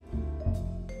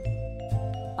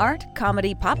art,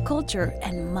 comedy, pop culture,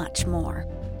 and much more.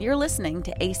 You're listening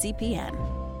to ACPN.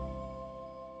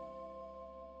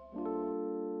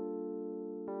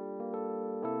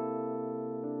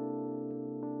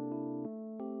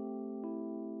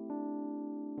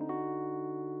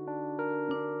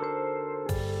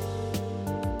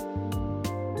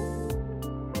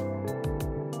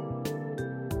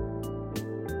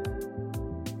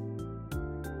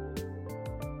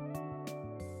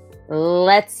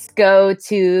 Let's go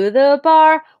to the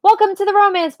bar. Welcome to the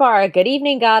Romance Bar. Good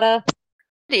evening, Gata.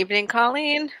 Good evening,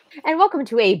 Colleen. And welcome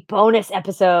to a bonus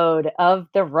episode of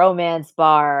the Romance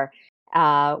Bar.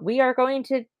 We are going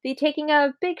to be taking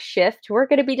a big shift. We're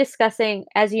going to be discussing,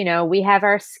 as you know, we have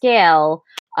our scale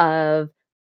of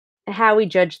how we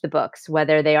judge the books,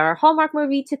 whether they are Hallmark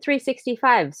movie to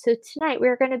 365. So tonight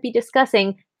we're going to be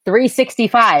discussing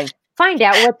 365. Find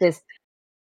out what this...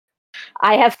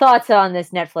 I have thoughts on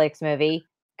this Netflix movie.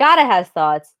 Gata has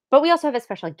thoughts, but we also have a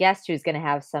special guest who's going to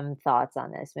have some thoughts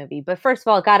on this movie. But first of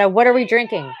all, Gata, what are we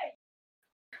drinking?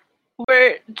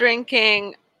 We're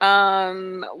drinking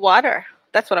water.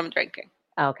 That's what I'm drinking.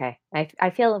 Okay. I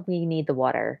feel we need the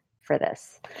water for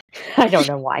this. I don't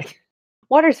know why.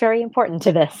 Water is very important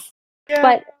to this.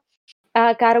 Yeah.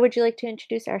 But, Gata, would you like to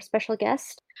introduce our special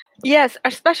guest? Yes,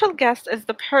 our special guest is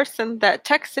the person that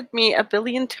texted me a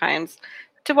billion times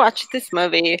to watch this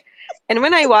movie. And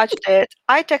when I watched it,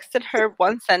 I texted her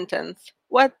one sentence.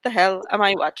 What the hell am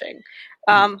I watching?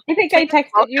 I think I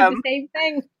texted you the same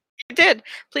thing. You did.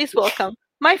 Please welcome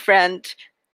my friend,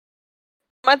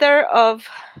 mother of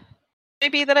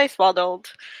baby that I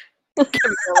swaddled,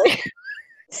 Kimberly.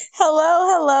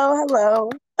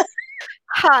 Hello.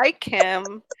 Hi,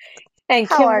 Kim. And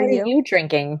How Kim, are what you? are you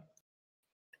drinking?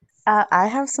 I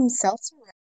have some seltzer.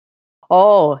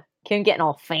 Oh, Kim getting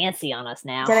all fancy on us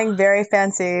now. Getting very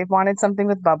fancy. Wanted something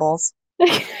with bubbles.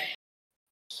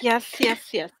 Yes.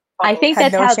 I think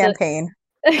Had that's no how champagne.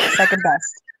 Second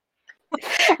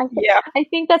best. Yeah. I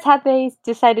think that's how they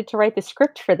decided to write the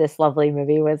script for this lovely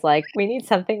movie, was like, we need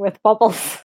something with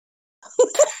bubbles.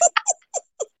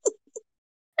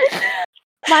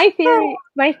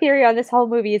 My theory on this whole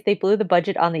movie is they blew the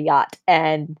budget on the yacht,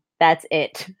 and that's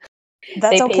it.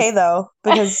 That's They okay paid- though,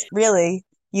 because really,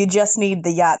 you just need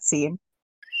the yacht scene.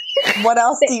 What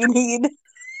else do you need?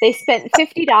 They spent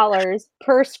 $50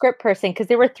 per script person because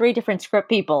there were 3 different script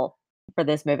people for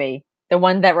this movie. The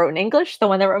one that wrote in English, the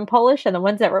one that wrote in Polish, and the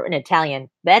ones that wrote in Italian.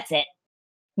 That's it.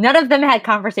 None of them had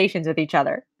conversations with each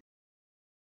other.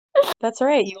 That's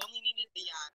right. You only needed the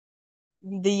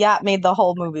yacht. The yacht made the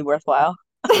whole movie worthwhile.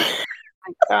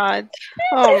 God.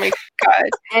 Oh my God.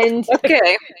 And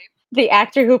Okay. the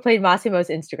actor who played Massimo's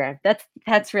Instagram.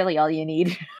 That's really all you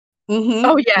need. Mm-hmm.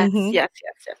 Oh yes, Mhm. yes.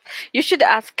 You should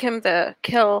ask him to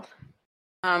kill.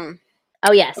 Oh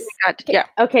yes. Oh my God. Yeah.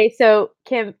 Okay, so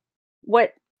Kim,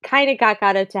 what kind of got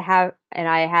Gata to have, and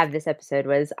I have this episode,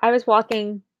 was I was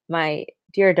walking my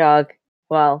dear dog,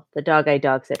 well, the dog I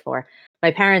dog sit for,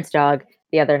 my parents' dog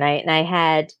the other night, and I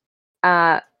had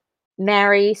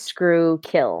marry, screw,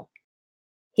 kill.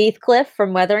 Heathcliff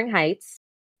from Wuthering Heights,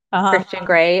 Uh-huh. Christian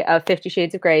Grey of 50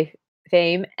 Shades of Grey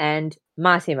fame, and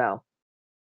Massimo.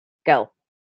 Go.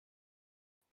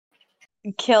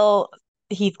 Kill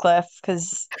Heathcliff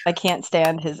because I can't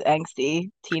stand his angsty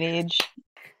teenage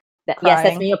Yes, that's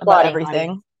crying me about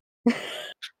applauding. everything.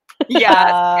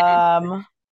 Yeah.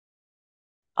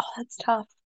 Oh, that's tough.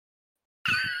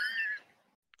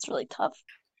 It's really tough.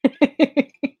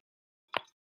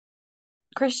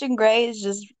 Christian Grey is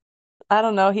just, I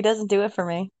don't know, he doesn't do it for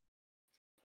me.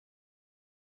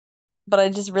 But I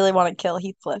just really want to kill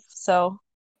Heathcliff, so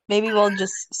maybe we'll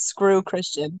just screw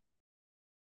Christian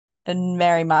and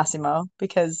marry Massimo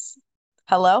because,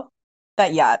 hello?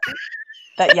 That yacht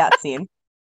scene.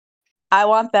 I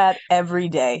want that every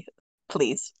day,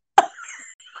 please.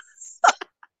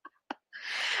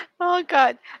 Oh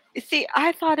God. See,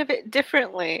 I thought of it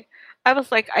differently. I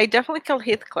was like, I definitely kill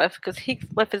Heathcliff because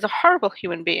Heathcliff is a horrible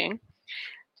human being.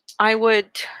 I would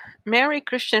marry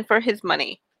Christian for his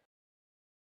money.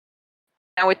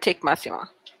 I would take Massimo.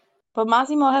 But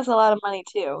Massimo has a lot of money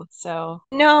too, so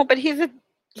No, but he's like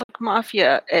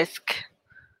mafia-esque.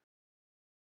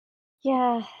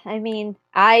 Yeah, I mean,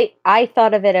 I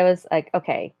thought of it. I was like,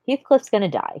 okay, Heathcliff's gonna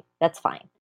die. That's fine.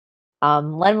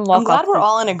 Let him walk I'm glad off we're the-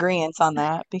 all in agreement on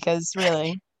that because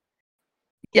really,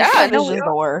 Yeah, Heathcliff no, is just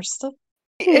the worst.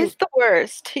 he is the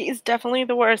worst. He is definitely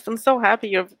the worst. I'm so happy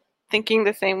you're thinking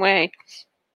the same way.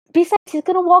 Besides, he's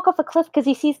gonna walk off a cliff because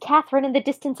he sees Catherine in the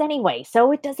distance anyway.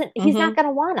 So it doesn't. He's not Mhm.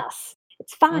 gonna want us.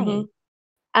 It's fine.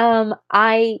 Mhm.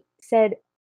 I said,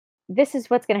 this is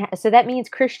what's going to happen. So that means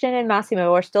Christian and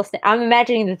Massimo are still. I'm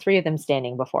imagining the three of them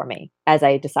standing before me as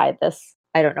I decide this.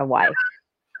 I don't know why,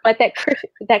 but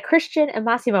that Christian and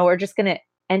Massimo are just going to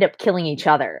end up killing each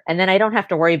other, and then I don't have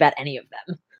to worry about any of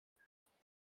them.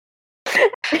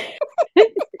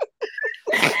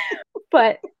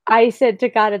 But I said to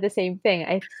Gata the same thing.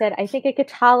 I said, I think I could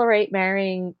tolerate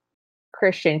marrying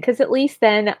Christian because at least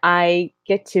then I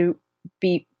get to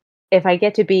be, if I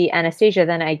get to be Anastasia,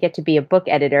 then I get to be a book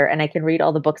editor and I can read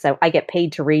all the books I get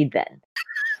paid to read then.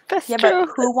 That's Yeah, true. but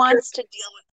who wants to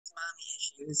deal with these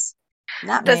mommy issues?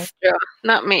 Not me. That's true.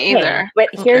 Not me either. But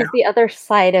here's the other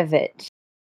side of it.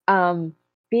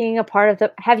 Being a part of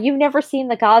have you never seen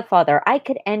The Godfather? I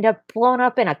could end up blown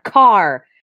up in a car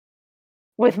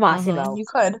with Massimo. You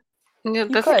could. Yeah, You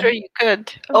that's could. true. You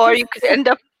could, or you could end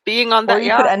up being on that Or you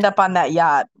yacht. could end up on that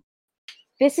yacht.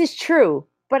 This is true,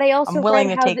 but I also I'm willing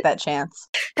to take that chance.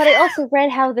 But I also read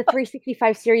how the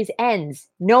 365 series ends.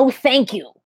 No, thank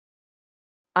you.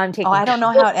 I'm taking. Oh, I don't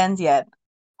know how it ends yet.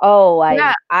 Oh,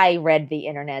 Yeah. I read the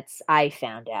internets. I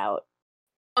found out.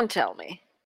 Don't tell me.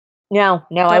 No,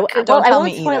 Don't tell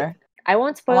me either. I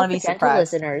won't spoil wanna for be gentle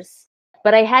surprised. listeners.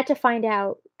 But I had to find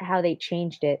out how they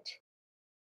changed it.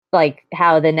 Like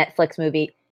how the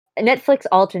Netflix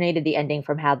alternated the ending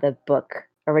from how the book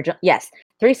original. Yes,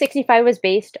 365 was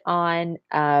based on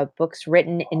books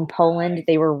written in Poland.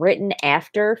 They were written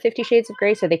after 50 Shades of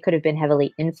Grey, so they could have been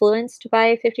heavily influenced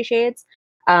by 50 Shades.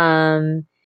 And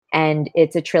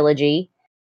it's a trilogy.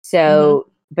 So,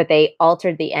 but they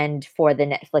altered the end for the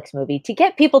Netflix movie to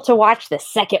get people to watch the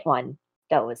second one.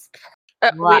 That was.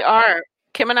 We are.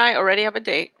 Kim and I already have a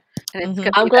date. And it's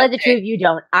gonna I'm be glad that the two day. of you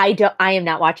don't. I am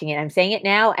not watching it. I'm saying it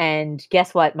now, and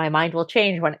guess what? My mind will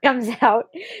change when it comes out.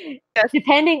 Yes.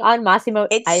 Depending on Massimo,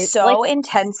 It's so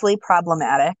intensely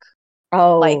problematic.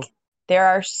 Oh, Like, there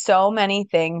are so many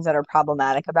things that are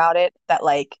problematic about it that,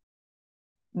 like,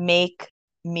 make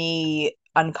me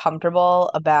uncomfortable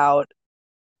about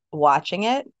watching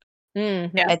it. Yeah.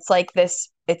 It's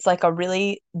like a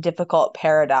really difficult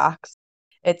paradox.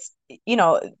 It's,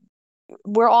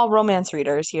 we're all romance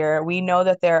readers here. We know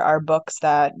that there are books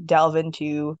that delve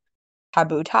into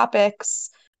taboo topics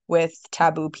with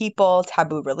taboo people,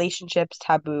 taboo relationships,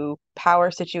 taboo power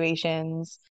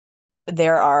situations.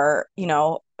 There are,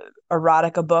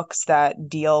 erotica books that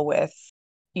deal with,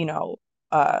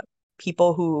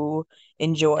 people who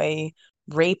enjoy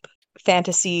rape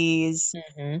fantasies,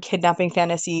 kidnapping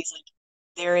fantasies. Like,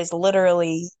 there is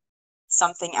literally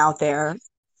something out there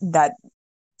that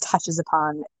touches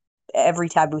upon every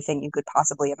taboo thing you could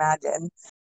possibly imagine.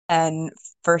 And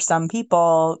for some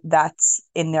people, that's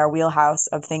in their wheelhouse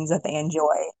of things that they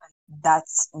enjoy.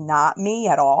 That's not me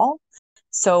at all.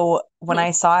 So when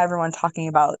I saw everyone talking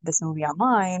about this movie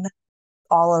online,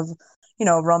 all of,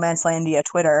 Romancelandia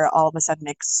Twitter all of a sudden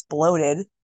exploded.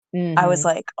 I was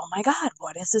like, oh my God,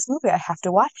 what is this movie? I have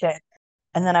to watch it.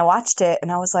 And then I watched it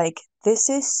and I was like, this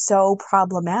is so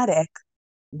problematic.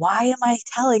 Why am I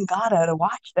telling Gata to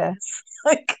watch this?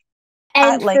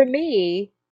 For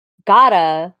me,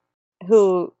 Gata,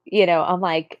 who, I'm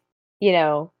like,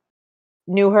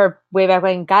 knew her way back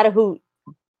when. Gata,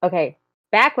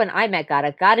 back when I met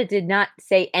Gata, Gata did not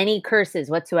say any curses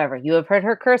whatsoever. You have heard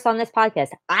her curse on this podcast.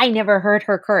 I never heard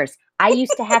her curse. I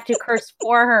used to have to curse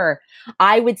for her.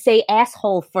 I would say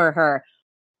asshole for her.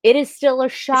 It is still a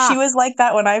shock. She was like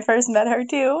that when I first met her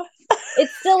too.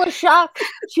 It's still a shock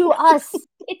to us.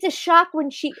 It's a shock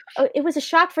it was a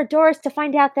shock for Doris to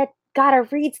find out that Gata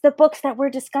reads the books that we're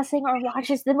discussing or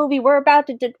watches the movie we're about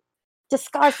to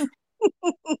discuss.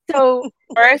 So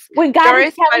Doris, when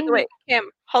Gata's by telling the way, Kim,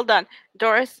 hold on.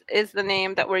 Doris is the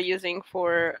name that we're using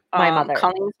for my mother,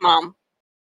 Colleen's mom.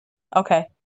 Okay.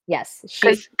 Yes,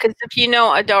 because if you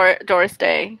know a Doris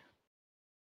Day,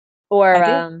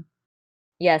 or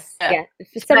yes, yeah,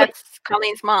 that's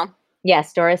Colleen's mom.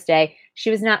 Yes, Doris Day. She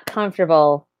was not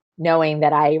comfortable knowing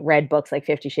that I read books like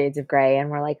 50 Shades of Grey, and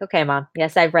we're like, okay, Mom,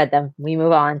 yes, I've read them. We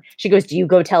move on. She goes, do you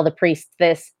go tell the priest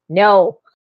this? No.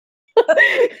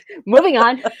 Moving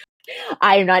on.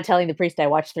 I am not telling the priest I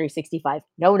watched 365.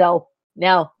 No,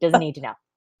 doesn't need to know.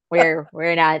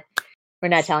 We're not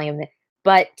telling him that.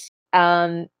 But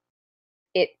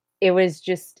it was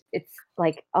just, it's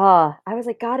like, I was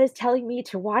like, God is telling me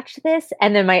to watch this.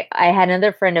 And then I had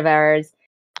another friend of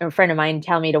mine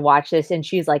tell me to watch this, and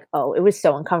she's like, oh, it was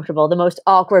so uncomfortable. The most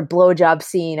awkward blowjob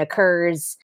scene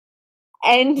occurs.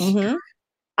 And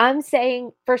I'm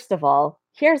saying, first of all,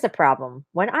 here's a problem.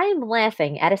 When I'm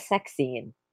laughing at a sex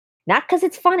scene, not because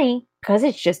it's funny, because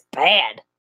it's just bad.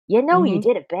 You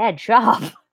did a bad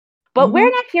job. But we're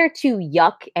not here to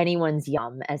yuck anyone's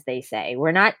yum, as they say.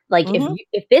 We're not like,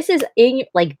 if this is in,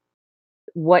 like,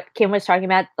 what Kim was talking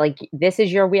about, like, this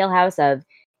is your wheelhouse of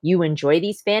you enjoy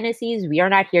these fantasies. We are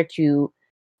not here to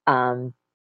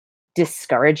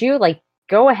discourage you. Like,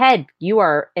 go ahead. You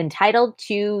are entitled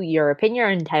to your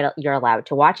opinion. You're allowed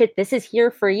to watch it. This is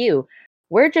here for you.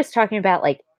 We're just talking about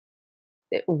like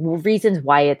reasons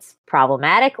why it's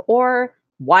problematic or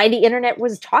why the internet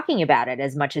was talking about it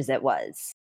as much as it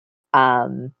was.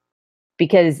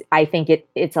 Because I think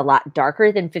it's a lot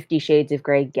darker than 50 Shades of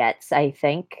Grey gets, I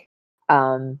think.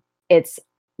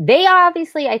 They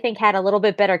obviously, I think, had a little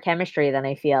bit better chemistry than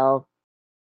I feel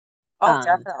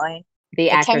Definitely. the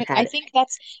actors I had.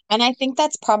 think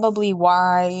that's probably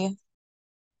why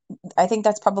I think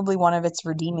that's probably one of its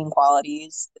redeeming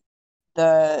qualities.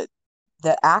 The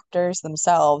actors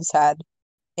themselves had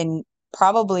in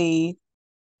probably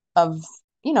of,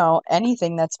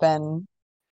 anything that's been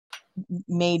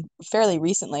made fairly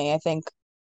recently, I think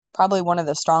probably one of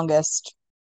the strongest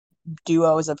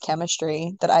duos of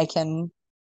chemistry that I can,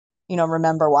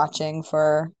 remember watching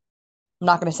for. I'm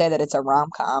not going to say that it's a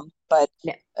rom-com, but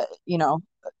Yeah.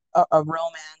 A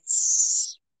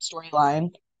romance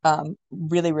storyline.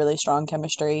 Really, really strong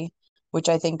chemistry, which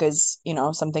I think is,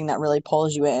 something that really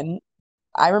pulls you in.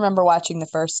 I remember watching the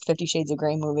first 50 Shades of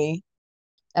Grey movie,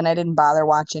 and I didn't bother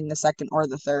watching the second or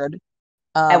the third.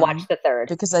 I watched the third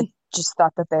because I just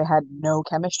thought that they had no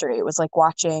chemistry. It was like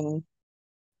watching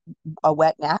a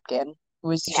wet napkin. It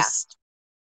was just.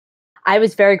 I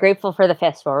was very grateful for the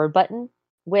fast forward button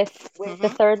with the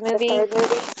Mhm. third movie.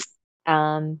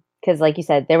 Because like you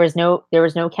said, there was no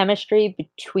chemistry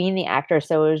between the actors,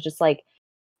 so it was just like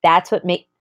that's what made.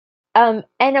 And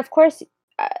of course,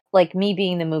 like me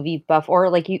being the movie buff, or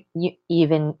like you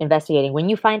even investigating, when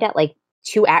you find out like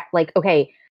two act like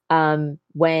okay,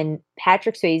 when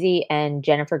Patrick Swayze and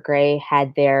Jennifer Grey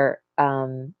had their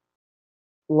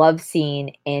love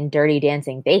scene in Dirty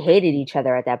Dancing, they hated each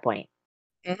other at that point.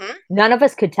 Mhm. None of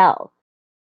us could tell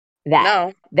that.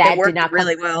 No, that it worked did not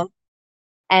really come, well.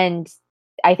 and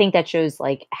I think that shows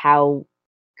like how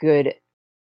good,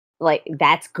 like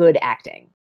that's good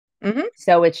acting. Mhm.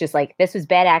 So it's just like this was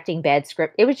bad acting, bad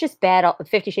script. It was just bad.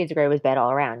 50 Shades of Grey was bad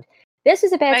all around. This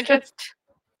is a bad script.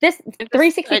 This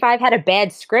 365 had a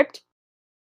bad script,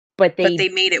 but But they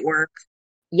made it work.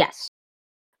 yes.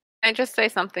 I just say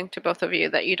something to both of you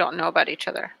that you don't know about each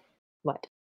other. What?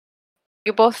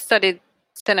 You both studied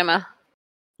cinema.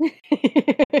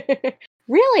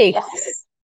 Really? Yes.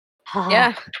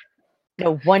 Yeah.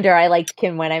 No wonder I liked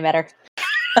Kim when I met her.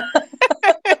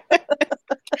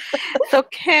 So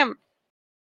Kim,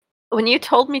 when you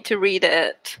told me to read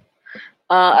it,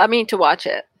 to watch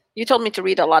it, you told me to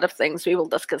read a lot of things. We will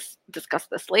discuss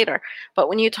this later. But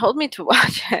when you told me to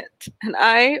watch it, and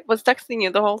I was texting you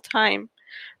the whole time,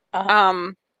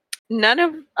 I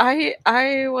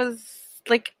was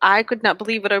like, I could not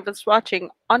believe what I was watching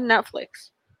on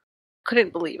Netflix.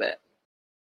 Couldn't believe it.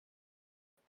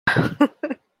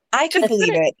 I could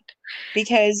believe it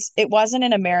because it wasn't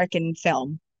an American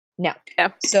film. No.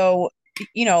 Yeah. So,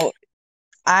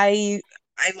 I've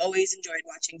always enjoyed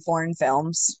watching foreign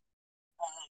films.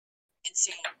 And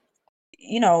so,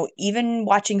 even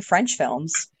watching French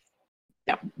films,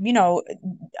 Yeah.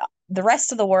 The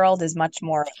rest of the world is much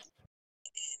more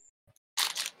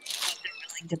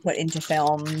willing to put into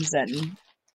films and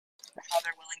how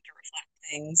they're willing to reflect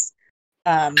things.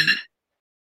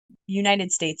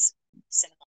 United States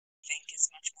cinema, I think, is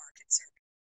much more conservative.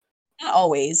 Not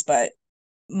always, but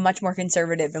much more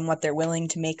conservative in what they're willing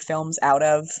to make films out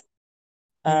of,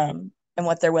 and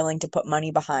what they're willing to put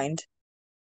money behind.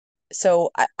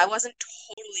 So I wasn't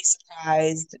totally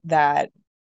surprised that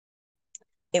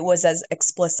it was as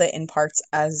explicit in parts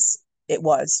as it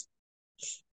was.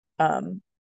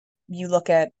 You look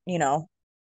at,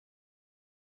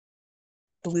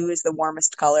 Blue is the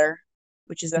Warmest Color,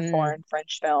 which is a foreign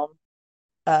French film,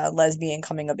 lesbian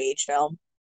coming of age film,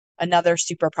 another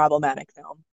super problematic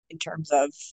film in terms of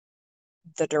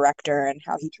the director and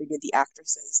how he treated the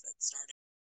actresses that started.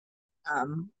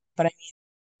 But I mean,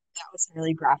 that was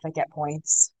really graphic at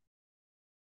points.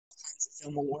 All kinds of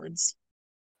film awards.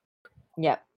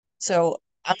 Yep. So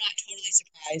I'm not totally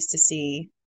surprised to see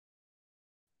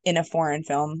in a foreign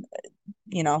film,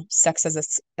 sex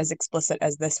as explicit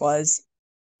as this was.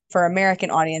 For American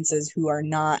audiences who are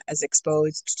not as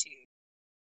exposed to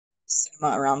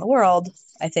cinema around the world,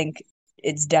 I think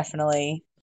it's definitely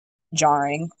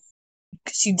jarring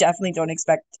because you definitely don't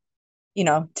expect,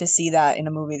 to see that in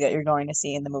a movie that you're going to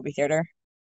see in the movie theater.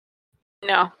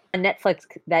 No. On Netflix,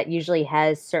 that usually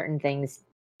has certain things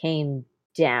came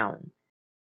down.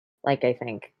 Like, I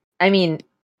think. I mean,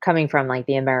 coming from like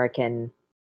the American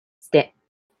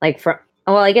I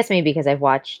guess maybe because I've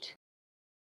watched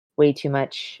way too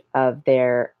much of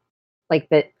their like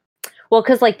the well,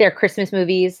 because like their Christmas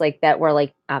movies like that were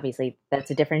like obviously that's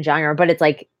a different genre, but it's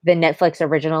like the Netflix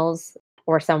originals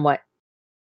were somewhat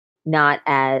not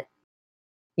as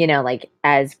like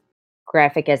as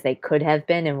graphic as they could have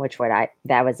been, in which what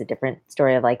that was a different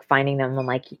story of like finding them. I'm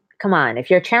like, come on,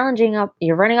 if you're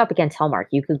running up against Hallmark,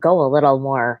 you could go a little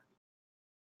more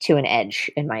to an edge,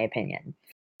 in my opinion.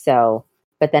 So,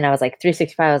 but then I was like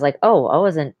 365. I was like, oh, I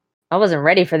wasn't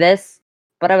ready for this,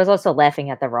 but I was also laughing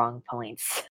at the wrong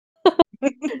points.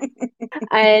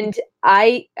 And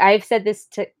I've said this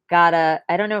to Gata.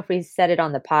 I don't know if we said it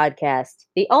on the podcast.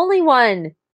 The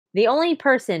only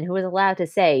person who is allowed to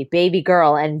say baby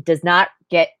girl and does not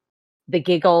get the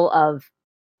giggle of,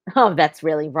 oh, that's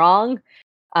really wrong,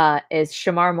 is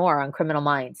Shamar Moore on Criminal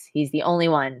Minds. He's the only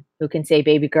one who can say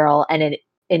baby girl, and it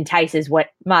entices what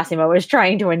Massimo was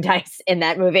trying to entice in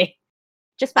that movie.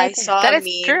 Just my opinion. That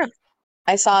is true.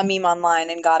 I saw a meme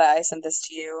online, and Gata, I sent this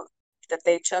to you, that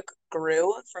they took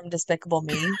Gru from Despicable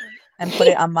Me and put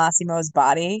it on Massimo's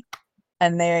body,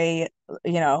 and they,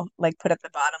 like put at the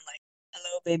bottom, like,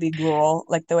 hello, baby girl,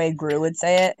 like the way Gru would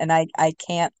say it, and I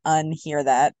can't unhear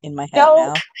that in my head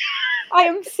now. I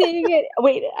am seeing it.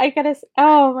 Wait,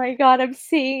 oh my God, I'm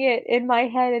seeing it in my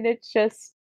head, and it's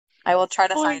just... I will try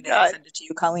to find it and send it to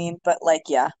you, Colleen, but like,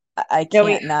 yeah, I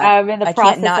can't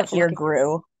not hear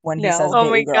Gru when he says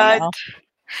baby girl now.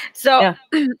 So,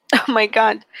 oh my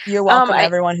God. You're welcome,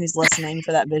 everyone who's listening,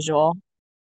 for that visual.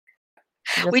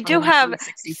 We do have,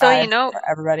 so for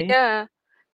everybody. Yeah.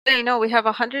 We have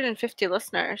 150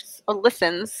 listeners, or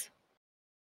listens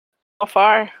so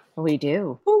far. We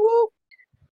do. Woo-woo.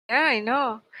 Yeah, I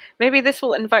know. Maybe this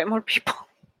will invite more people.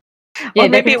 Yeah, or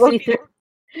maybe it will,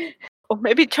 or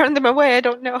maybe turn them away. I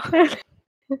don't know.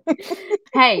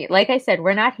 Hey, like I said,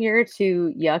 we're not here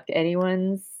to yuck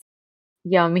anyone's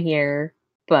yum here,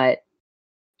 but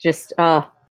just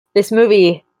this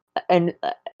movie, and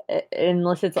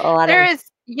unless it's a lot there's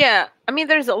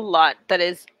a lot that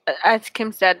is, as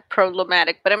Kim said,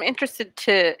 problematic, but I'm interested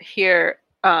to hear,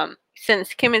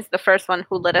 since Kim is the first one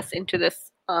who led us into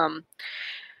this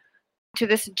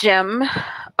gem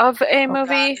of a movie.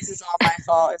 God, this is all my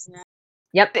fault, isn't it?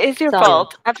 Yep, it's your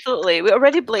fault. Absolutely, we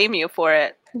already blame you for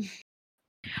it.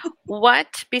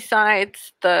 What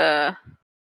besides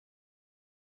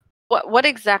what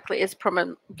exactly is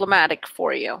problematic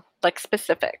for you? Like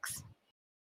specifics.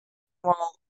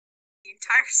 Well, the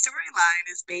entire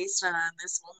storyline is based on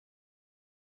this woman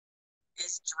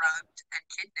is drugged and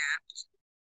kidnapped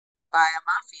by a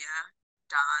mafia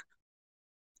don.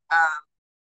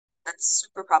 That's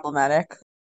super problematic.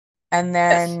 And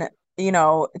then,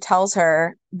 tells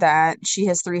her that she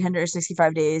has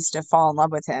 365 days to fall in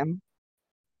love with him,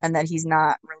 and that he's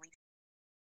not really.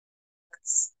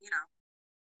 That's,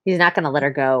 he's not going to let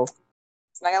her go.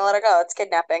 He's not going to let her go. It's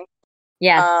kidnapping.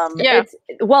 Yeah.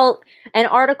 An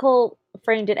article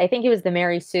framed it. I think it was the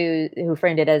Mary Sue who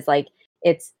framed it as like,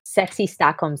 it's sexy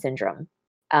Stockholm syndrome.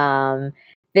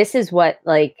 This is what,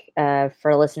 like,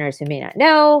 for listeners who may not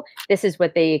know, this is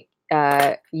what they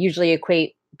usually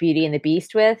equate Beauty and the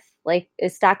Beast with, like,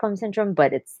 is Stockholm syndrome,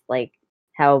 but it's like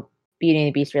how Beauty and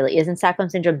the Beast really isn't Stockholm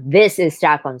syndrome. This is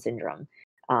Stockholm syndrome.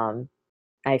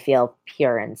 I feel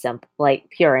pure and simple. Like,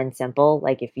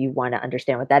 if you want to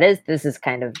understand what that is, this is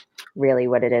kind of really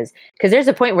what it is. Because there's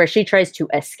a point where she tries to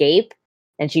escape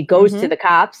and she goes to the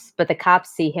cops, but the cops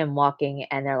see him walking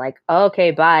and they're like, oh, okay,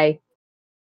 bye.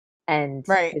 And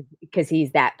because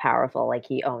he's that powerful, like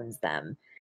he owns them.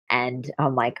 And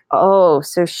I'm like, oh,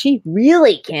 so she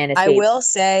really can't escape. I will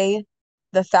say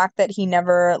the fact that he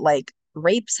never like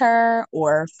rapes her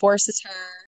or forces her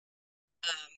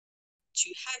to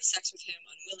have sex with him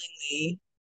unwillingly,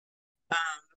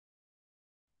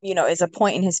 is a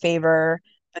point in his favor.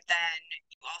 But then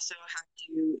you also have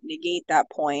to negate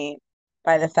that point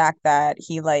by the fact that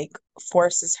he like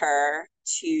forces her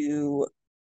to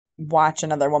watch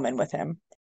another woman with him.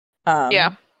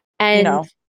 And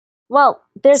well,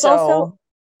 there's also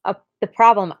the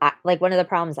problem. One of the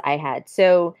problems I had.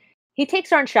 So he takes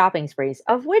her on shopping sprees,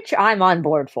 of which I'm on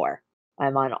board for.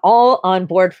 I'm on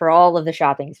board for all of the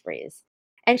shopping sprees.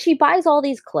 And she buys all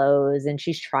these clothes and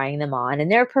she's trying them on,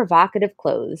 and they're provocative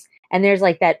clothes. And there's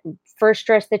like that first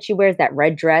dress that she wears, that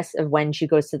red dress of when she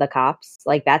goes to the cops.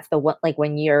 Like that's the one, like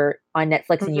when you're on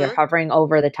Netflix and you're hovering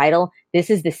over the title, this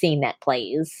is the scene that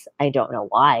plays. I don't know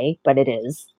why, but it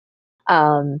is.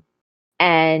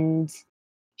 And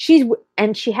she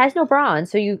has no bra on,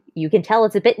 so you can tell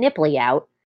it's a bit nipply out.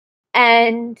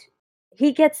 And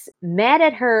he gets mad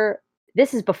at her.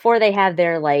 This is before they have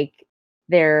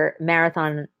their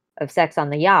marathon of sex on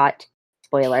the yacht.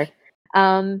 Spoiler.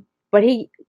 But he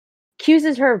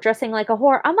accuses her of dressing like a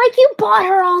whore. I'm like, you bought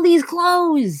her all these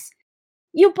clothes.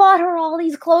 You bought her all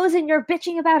these clothes and you're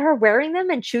bitching about her wearing them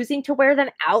and choosing to wear them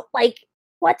out. Like,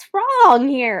 what's wrong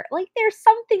here? Like, there's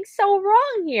something so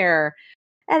wrong here.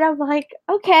 And I'm like,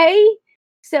 okay.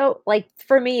 So, like,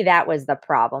 for me, that was the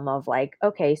problem of like,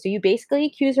 okay, so you basically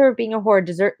accuse her of being a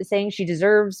whore, saying she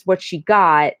deserves what she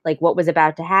got, like what was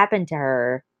about to happen to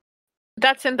her.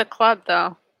 That's in the club,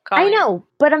 though. I Colleen. know,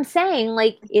 but I'm saying,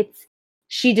 like,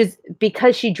 she just,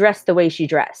 because she dressed the way she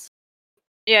dressed.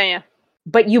 Yeah.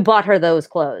 But you bought her those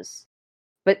clothes.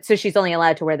 But so she's only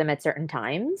allowed to wear them at certain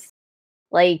times?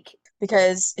 Like,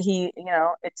 Because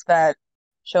it's that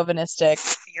chauvinistic,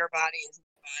 your body is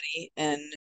my body, and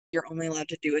you're only allowed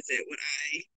to do with it what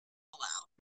I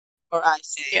allow. Or I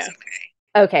say is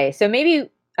okay. Okay, so maybe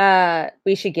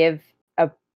we should give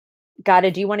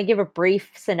Gada, do you want to give a brief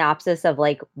synopsis of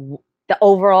like the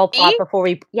overall plot before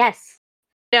we? Yes.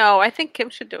 No, I think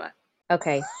Kim should do it.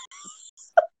 Okay.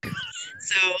 So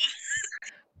Massimo,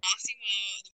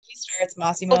 the movie starts.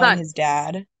 Massimo and his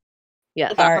dad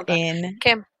are in.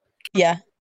 Kim. Yeah.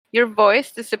 Your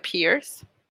voice disappears.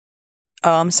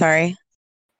 Oh, I'm sorry.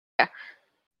 Yeah.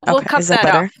 We'll Okay, cut is that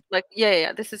that better? off. Like,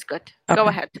 yeah, this is good. Okay. Go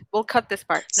ahead. We'll cut this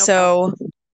part. No problem.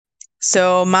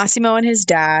 So Massimo and his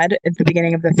dad at the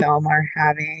beginning of the film are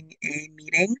having a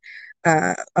meeting,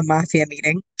 a mafia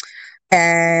meeting,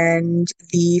 and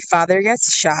the father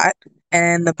gets shot,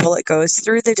 and the bullet goes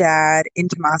through the dad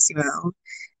into Massimo.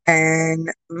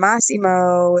 And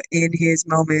Massimo, in his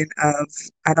moment of,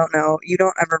 I don't know, you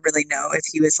don't ever really know if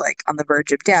he was like on the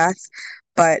verge of death,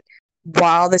 but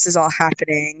while this is all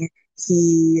happening,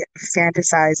 he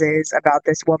fantasizes about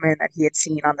this woman that he had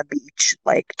seen on the beach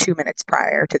like 2 minutes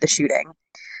prior to the shooting.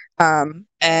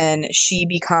 And she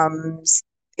becomes,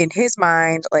 in his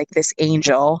mind, like this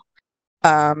angel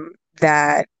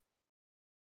that,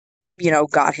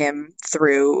 got him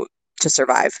through to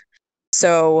survive.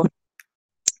 So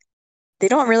they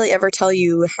don't really ever tell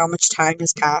you how much time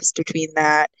has passed between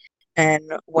that and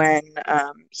when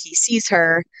he sees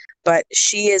her, but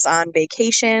she is on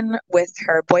vacation with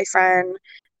her boyfriend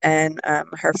and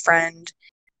her friend,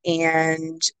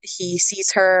 and he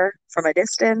sees her from a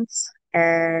distance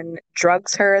and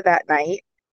drugs her that night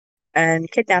and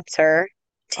kidnaps her,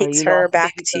 takes her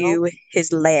back to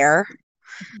his lair,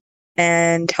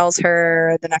 and tells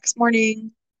her the next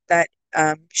morning that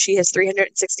she has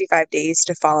 365 days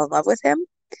to fall in love with him.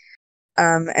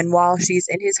 And while she's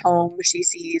in his home, she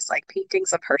sees like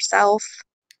paintings of herself.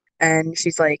 And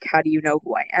she's like, how do you know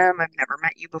who I am? I've never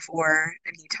met you before.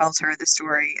 And he tells her the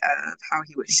story of how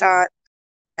he was shot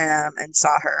and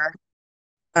saw her.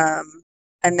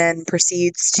 And then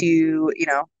proceeds to,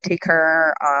 take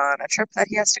her on a trip that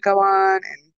he has to go on.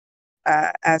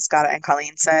 And as Gada and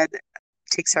Colleen said,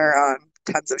 takes her on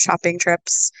tons of shopping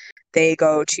trips. They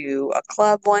go to a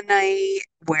club one night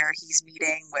where he's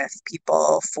meeting with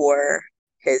people for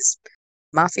his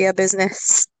mafia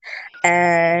business.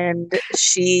 And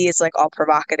she is like all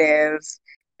provocative,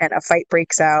 and a fight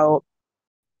breaks out,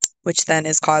 which then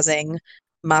is causing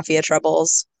mafia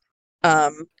troubles.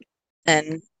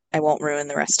 And I won't ruin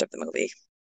the rest of the movie.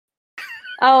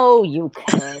 Oh, you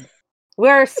could.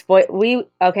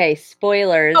 Okay,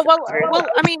 spoilers. Oh, well,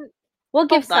 I mean, we'll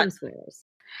give some spoilers.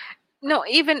 No,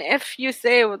 even if you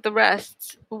say the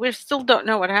rest, we still don't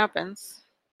know what happens.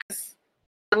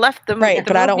 Left them right,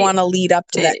 but I don't want to lead up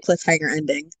to that cliffhanger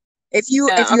ending. If you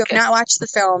have not watched the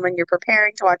film and you're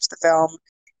preparing to watch the film,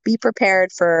 be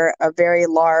prepared for a very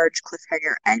large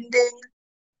cliffhanger ending.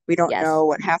 We don't know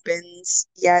what happens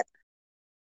yet.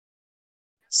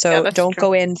 So don't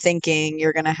go in thinking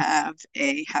you're going to have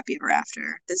a happy ever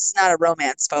after. This is not a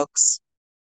romance, folks.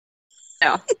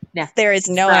 No. There is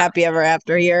no happy ever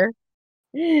after here.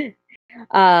 But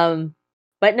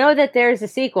know that there's a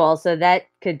sequel, so that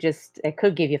could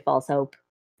give you false hope.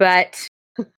 But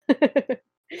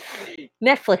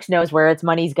Netflix knows where its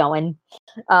money's going.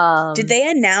 Did they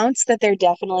announce that they're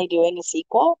definitely doing a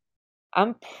sequel?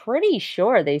 I'm pretty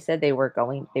sure they said they were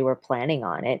planning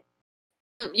on it.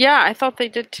 Yeah, I thought they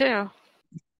did too.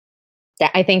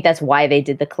 I think that's why they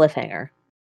did the cliffhanger.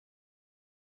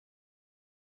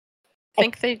 I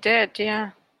think they did,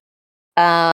 yeah.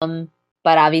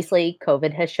 But obviously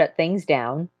COVID has shut things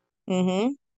down.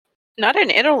 Mm-hmm. Not in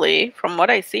Italy, from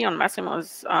what I see on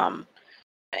Massimo's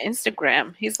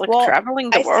Instagram. He's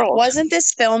traveling the world. Wasn't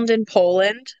this filmed in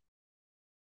Poland?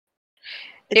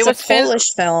 It was a Polish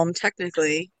film,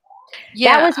 technically.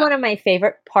 Yeah. That was one of my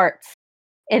favorite parts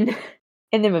in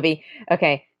the movie.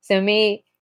 Okay, so me,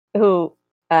 who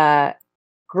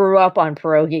grew up on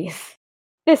pierogies,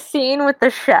 the scene with the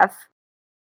chef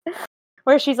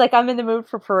where she's like, I'm in the mood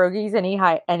for pierogies, and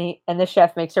the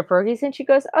chef makes her pierogies, and she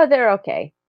goes, oh, they're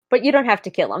okay, but you don't have to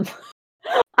kill them.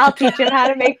 I'll teach him how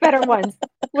to make better ones.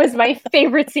 Was my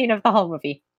favorite scene of the whole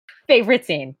movie. Favorite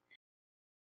scene.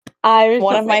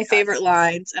 One of my favorite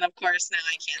lines, and of course now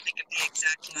I can't think of the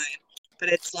exact line, but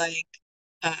it's like,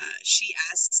 she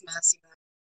asks Massimo what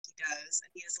he does,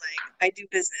 and he's like, I do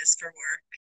business for work.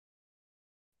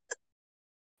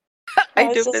 I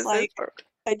do just business like, for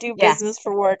I do Yeah. business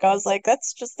for work. I was like,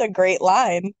 that's just a great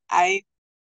line. I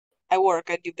work,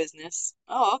 I do business.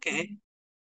 Oh, okay.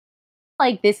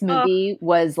 Like this movie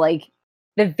was like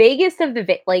the vaguest of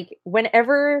the like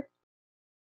whenever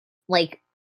like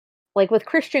with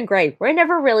Christian Grey, we're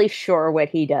never really sure what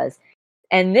he does.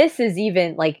 And this is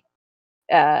even like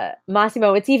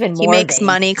Massimo, it's even more He makes vague.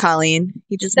 money, Colleen.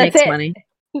 He just That's makes it. money.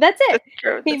 That's it. That's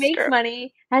true. He That's makes true.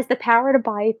 money, has the power to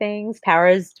buy things,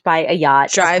 powers to buy a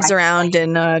yacht. Drives around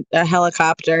in a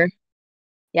helicopter.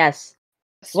 Yes.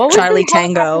 What was Charlie the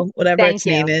helicopter? Tango, whatever Thank its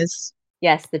you. name is.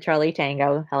 Yes, the Charlie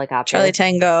Tango helicopter. Charlie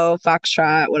Tango,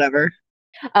 Foxtrot, whatever.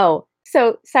 Oh,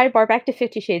 so sidebar, back to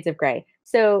 50 Shades of Grey.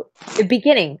 So the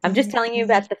beginning, I'm just telling you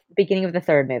about the beginning of the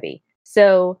third movie.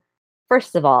 So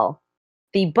first of all,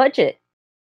 the budget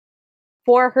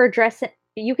for her dress,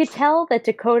 you could tell that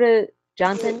Dakota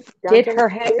Johnson did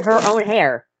her own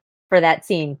hair for that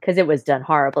scene because it was done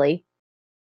horribly.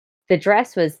 The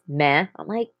dress was meh. I'm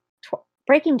like,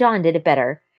 Breaking Dawn did it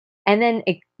better. And then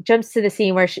it jumps to the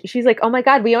scene where she's like, oh my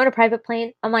God, we own a private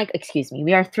plane. I'm like, excuse me,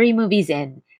 we are 3 movies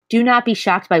in. Do not be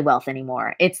shocked by wealth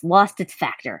anymore. It's lost its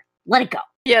factor. Let it go.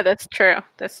 Yeah, that's true.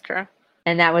 That's true.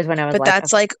 And that was when I was But like,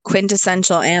 that's like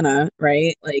quintessential Anna,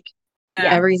 right? Like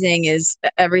Yeah. everything is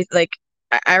like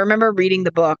I remember reading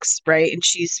the books, right? And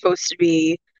she's supposed to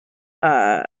be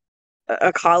a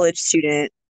college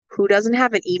student who doesn't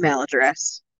have an email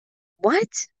address. What?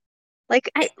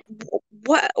 Like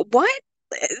what?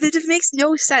 It makes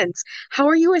no sense. How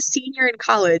are you a senior in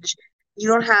college? You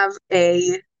don't have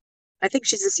I think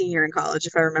she's a senior in college,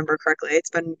 if I remember correctly.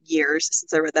 It's been years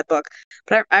since I read that book.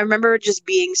 But I remember just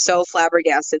being so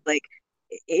flabbergasted. Like,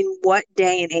 in what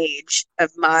day and age of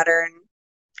modern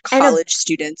college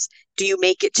students do you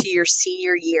make it to your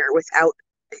senior year without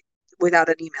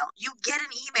an email? You get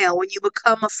an email when you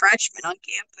become a freshman on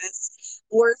campus,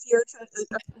 or if you're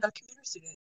a computer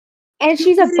student. and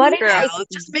she's a budding, it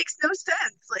just makes no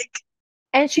sense. Like,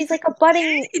 and she's like a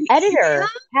budding editor.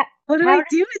 What do I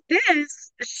do with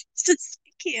this? It's just,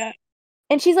 I can't.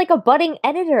 And she's like a budding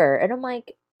editor, and I'm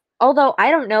like, although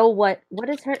I don't know what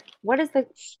is her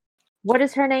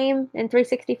name in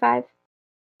 365?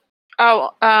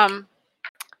 Oh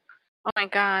my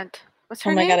God. What's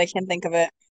her name? Oh my God, I can't think of it.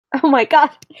 Oh my God,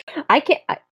 I can't.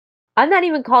 I'm not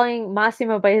even calling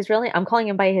Massimo by his real name. I'm calling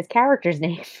him by his character's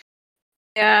name.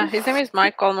 Yeah, his name is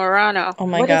Michael Morano. Oh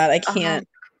my God, I can't.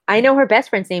 I know her best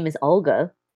friend's name is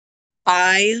Olga.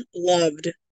 I loved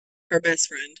her best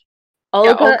friend.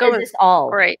 Olga is just all.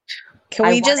 Great. Can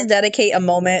we just dedicate a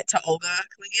moment to Olga?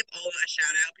 Can we give Olga a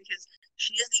shout out? Because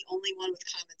she is the only one with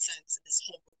common sense in this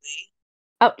whole movie.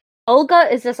 Oh, Olga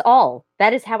is us all.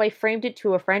 That is how I framed it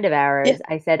to a friend of ours. Yeah.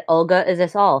 I said, Olga is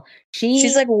us all.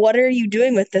 She's like, what are you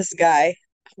doing with this guy?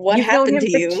 What happened to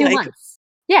you? 2 months.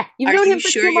 Yeah, you've known him for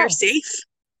 2 months. Are you sure you're safe?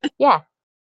 Yeah.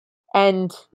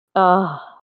 And,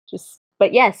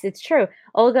 but yes, it's true.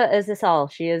 Olga is us all.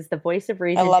 She is the voice of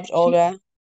reason. I loved Olga.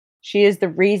 She is the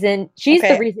reason. She's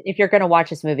the reason. If you're going to watch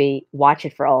this movie, watch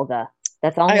it for Olga.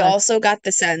 That's all. I also got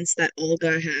the sense that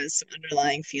Olga has some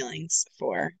underlying feelings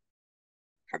for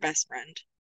her best friend.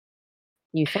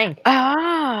 You think?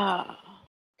 Ah,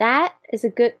 that is a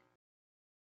good.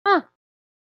 Huh.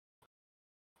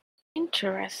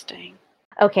 Interesting.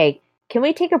 Okay, can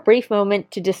we take a brief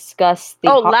moment to discuss the?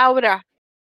 Laura.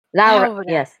 Laura.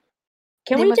 Yes.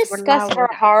 Can we discuss her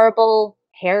horrible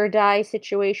hair dye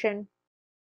situation?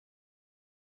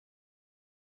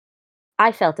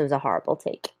 I felt it was a horrible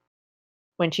take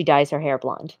when she dyes her hair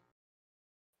blonde.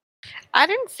 I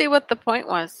didn't see what the point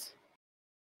was.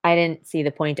 I didn't see the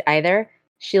point either.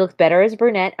 She looked better as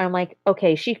brunette. I'm like,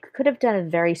 okay, she could have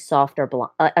done a softer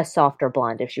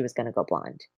blonde if she was going to go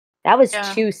blonde. That was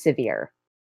too severe.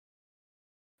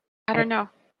 I don't know.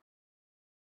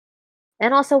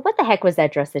 And also, what the heck was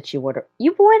that dress that she wore?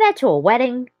 You wore that to a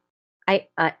wedding? I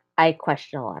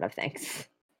question a lot of things.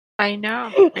 I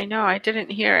know. I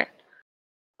didn't hear it.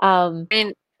 I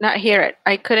mean, not hear it.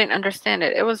 I couldn't understand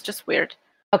it. It was just weird.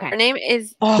 Okay. Her name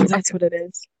is... Oh, that's what it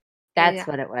is. That's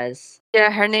what it was. Yeah,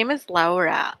 her name is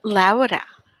Laura. Wow,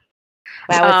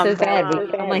 it's so bad.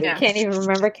 I can't even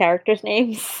remember characters'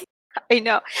 names. I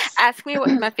know. Ask me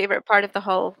what's my favorite part of the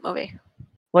whole movie.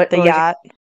 The yacht.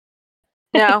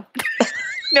 No.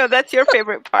 No, that's your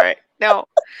favorite part. No.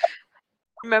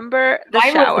 Remember the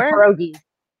Mine was the shower? pierogi.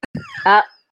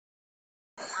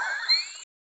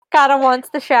 Gotta wants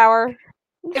the shower.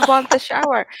 I want the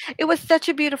shower. It was such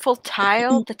a beautiful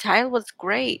tile. The tile was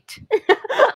great.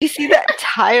 You see that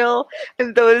tile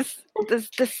and the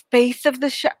space of the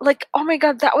shower? Like, oh my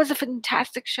God, that was a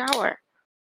fantastic shower.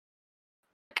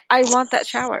 I want that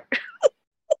shower.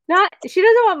 She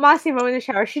doesn't want Massimo in the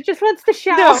shower. She just wants the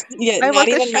shower. No, Yeah, I not want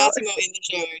the even shower. Massimo in the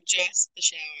shower, just the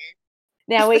shower.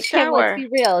 Now Just the wait, Kim, let's shower. be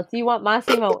real. Do you want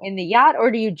Massimo in the yacht or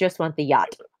do you just want the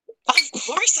yacht? Of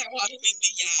course I want him in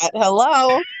the yacht.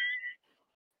 Hello?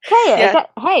 Hey, Yeah.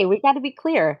 hey, we got to be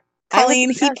clear.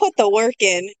 Colleen, he put the work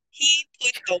in. He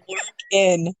put the work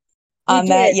in on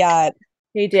did. that yacht.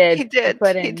 He did. He did.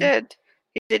 put He in- did.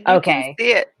 He did. You Okay. can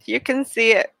see it. You can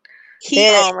see it. He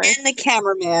Oh my- and the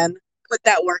cameraman put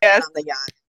that work in Yes. on the yacht.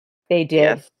 They did.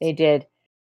 Yes. They did.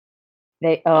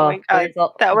 They Oh my God, there's a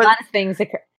that was- lot of things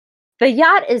occur. The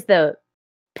yacht is the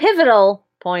pivotal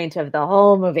point of the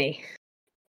whole movie.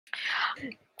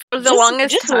 For the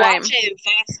longest just time. watch it and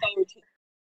fast forward to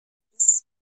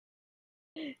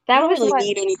That I don't was really what,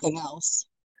 need anything else.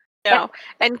 No.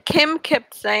 And Kim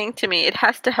kept saying to me, it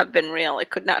has to have been real.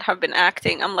 It could not have been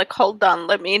acting. I'm like, hold on,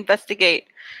 let me investigate.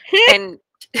 and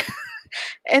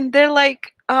and they're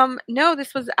like, no,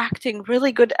 this was acting,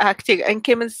 really good acting. And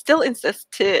Kim is still insists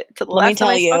to the Let me last time tell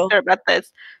I spoke you. to her about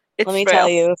this. It's Let me real. tell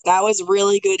you, if that was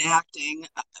really good acting,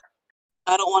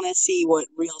 I don't want to see what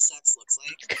real sex looks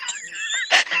like.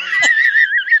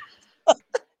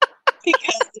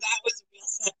 Because that was real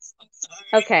sex. I'm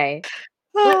sorry. okay.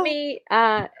 Let me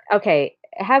okay.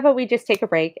 How about we just take a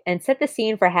break and set the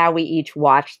scene for how we each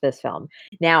watched this film?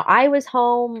 Now, I was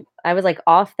home. I was like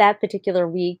off that particular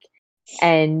week,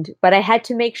 but I had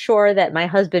to make sure that my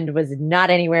husband was not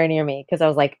anywhere near me because I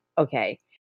was like, okay,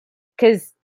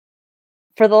 because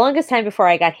for the longest time before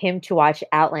I got him to watch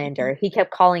Outlander, he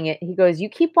kept calling it. He goes, "You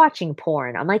keep watching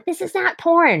porn." I'm like, "This is not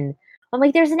porn." I'm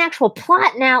like, "There's an actual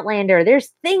plot in Outlander.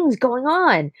 There's things going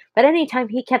on." But anytime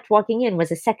he kept walking in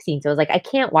was a sex scene. So I was like, I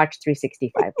can't watch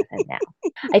 365 with him now.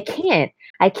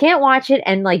 I can't watch it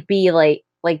and like be like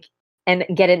and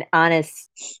get an honest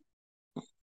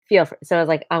feel for it. So I was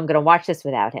like, I'm gonna watch this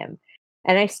without him.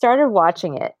 And I started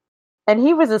watching it. And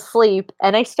he was asleep,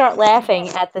 and I start laughing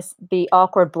at the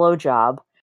awkward blowjob.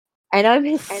 And I'm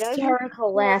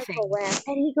hysterical laughing.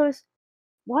 And he goes,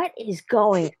 "What is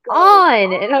going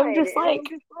on?" And I'm just like,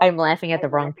 I'm laughing at the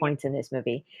wrong points in this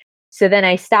movie. So then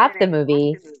I stop the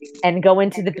movie and go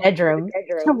into the bedroom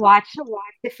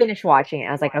to finish watching it.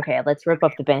 I was like, okay, let's rip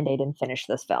up the Band-Aid and finish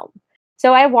this film.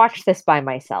 So I watched this by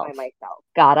myself.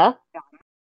 Gotta.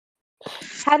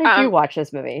 How did you watch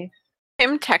this movie?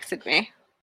 Kim texted me.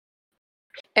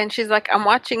 And she's like, I'm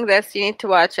watching this. You need to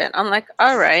watch it. I'm like,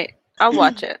 all right, I'll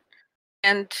watch it.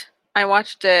 And I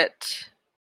watched it.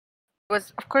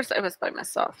 Of course, I was by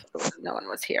myself. No one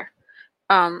was here.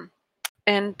 I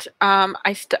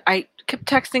kept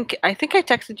texting. I think I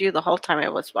texted you the whole time I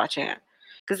was watching it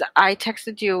because I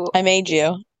texted you. I made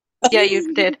you. Yeah,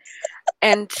 you did.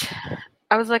 And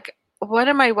I was like, what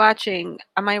am I watching?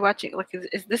 Am I watching, like,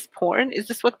 is this porn? Is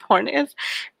this what porn is?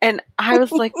 And I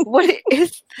was like, what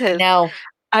is this? No,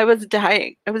 I was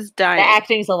dying. the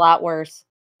acting's a lot worse.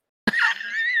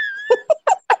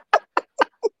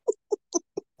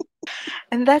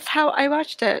 And that's how I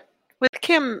watched it with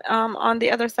Kim on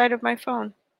the other side of my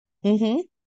phone. Mm-hmm.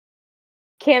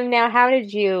 Kim, now how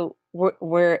did you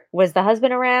was the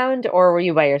husband around or were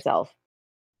you by yourself?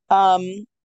 The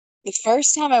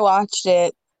first time I watched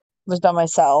it was by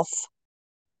myself.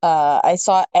 I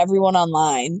saw everyone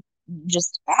online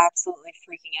just absolutely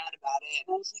freaking out about it.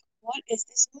 And I was like, what is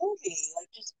this movie? Like,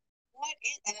 just what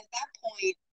is... And at that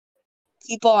point,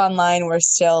 people online were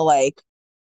still, like,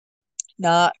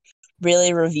 not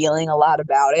really revealing a lot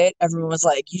about it. Everyone was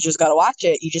like, you just gotta watch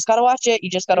it. You just gotta watch it. You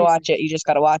just gotta watch it. You just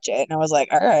gotta watch it. And I was like,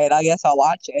 all right, I guess I'll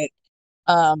watch it.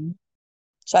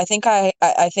 So I think I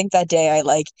think that day I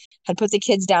like had put the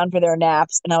kids down for their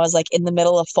naps and I was like in the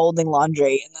middle of folding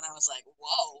laundry and then I was like,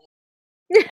 whoa.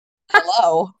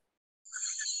 Hello.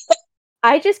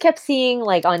 I just kept seeing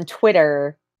like on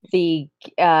Twitter the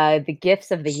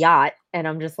gifs of the yacht and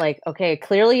I'm just like, okay,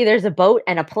 clearly there's a boat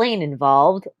and a plane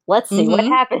involved. Let's see what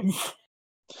happens.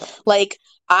 Like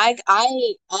I got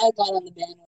on the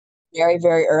band very,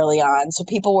 very early on. So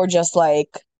people were just like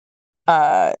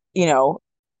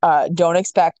don't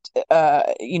expect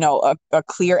a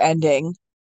clear ending.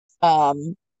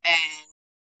 And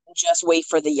just wait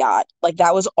for the yacht. Like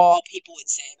that was all people would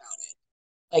say about it.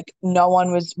 Like no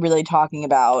one was really talking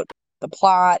about the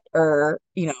plot or,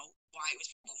 why it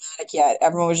was problematic yet.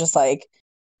 Everyone was just like,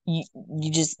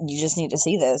 you just need to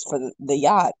see this for the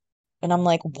yacht. And I'm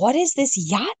like, what is this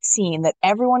yacht scene that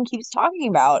everyone keeps talking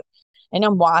about? And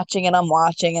I'm watching and I'm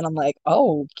watching and I'm like,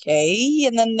 okay.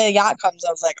 And then the yacht comes.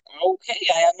 I was like, okay,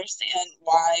 I understand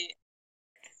why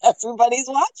everybody's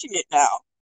watching it now.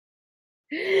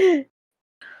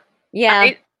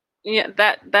 Yeah.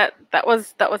 That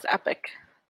was epic.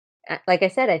 Like I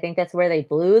said, I think that's where they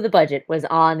blew the budget, was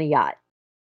on the yacht.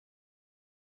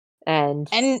 And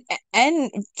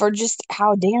for just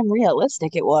how damn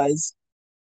realistic it was.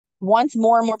 Once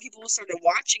more and more people started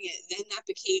watching it, then that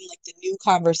became like the new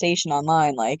conversation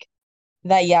online. Like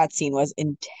that yacht scene was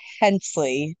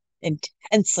intensely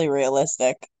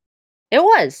realistic. it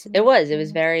was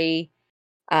very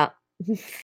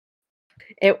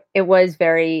it was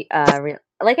very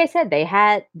like I said,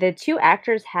 the two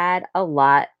actors had a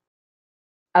lot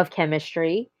of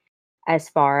chemistry, as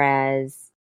far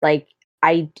as like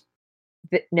the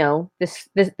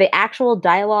actual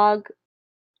dialogue.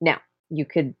 No, you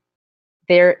could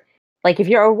there like if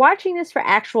you're watching this for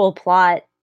actual plot,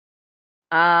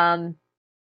 I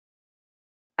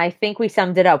think we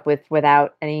summed it up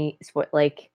without any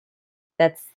like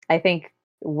that's I think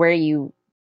where you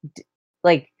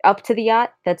like up to the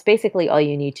yacht, that's basically all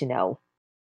you need to know.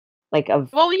 Like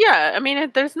Well, yeah, I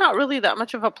mean, there's not really that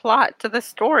much of a plot to the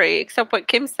story except what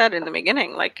Kim said in the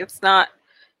beginning. Like, it's not,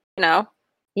 yeah.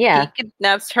 he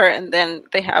kidnaps her and then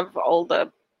they have all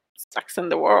the sex in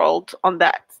the world on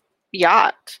that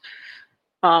yacht.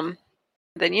 Then,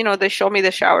 they show me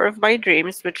the shower of my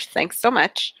dreams, which thanks so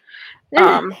much.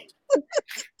 But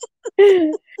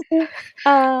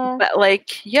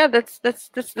like, yeah, that's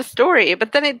the story.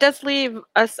 But then it does leave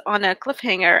us on a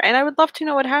cliffhanger, and I would love to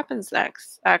know what happens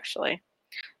next. Actually,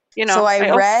 So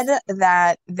I read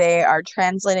that they are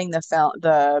translating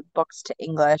the books to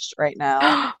English right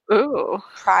now. Ooh.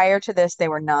 Prior to this, they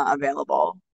were not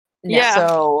available. Yeah.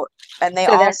 So, and they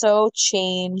also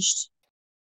changed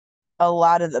a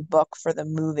lot of the book for the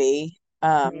movie.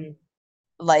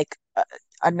 Like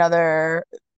another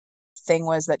thing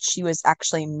was that she was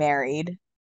actually married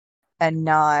and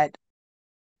not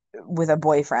with a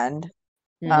boyfriend.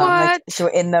 What? So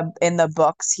in the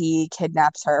books, he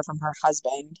kidnaps her from her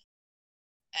husband,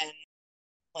 and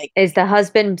like, is the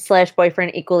husband /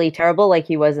 boyfriend equally terrible like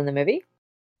he was in the movie?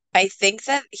 I think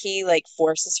that he like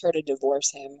forces her to divorce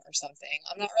him or something.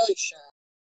 I'm not really sure.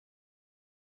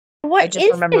 I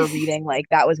just remember reading like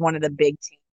that was one of the big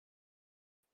teams.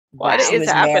 What she was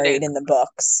happening? married in the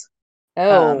books.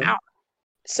 Oh.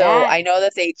 So I know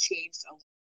that they changed a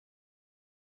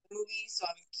movie, so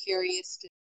I'm curious to.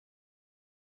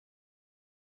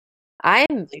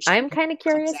 I'm kind of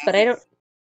curious, but I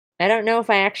don't know if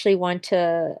I actually want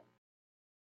to.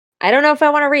 I don't know if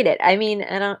I want to read it. I mean,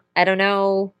 I don't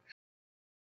know.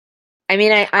 I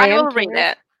mean, I will read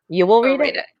it. You will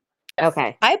read it?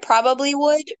 Okay. I probably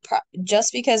would,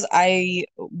 just because I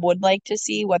would like to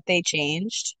see what they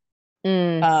changed.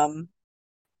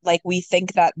 Like we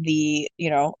think that the,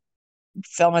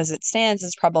 film as it stands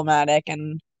is problematic,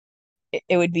 and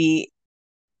it would be,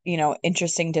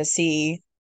 interesting to see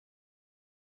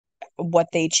what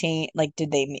they changed. Like,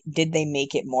 did they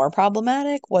make it more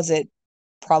problematic? Was it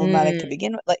problematic to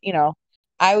begin with? Like,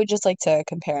 I would just like to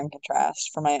compare and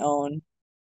contrast for my own.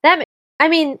 I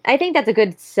mean, I think that's a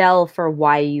good sell for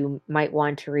why you might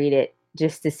want to read it,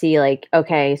 just to see like,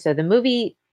 okay, so the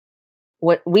movie,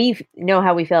 what we know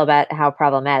how we feel about how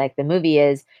problematic the movie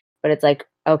is, but it's like,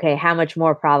 okay, how much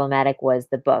more problematic was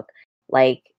the book?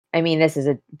 Like, I mean, this is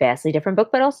a vastly different book,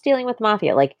 but also dealing with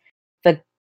mafia. Like, the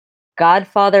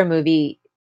Godfather movie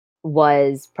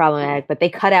was problematic, but they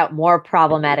cut out more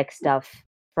problematic stuff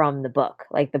from the book.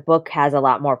 Like, the book has a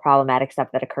lot more problematic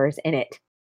stuff that occurs in it.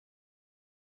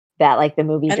 That like the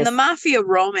movie, and the mafia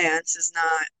romance is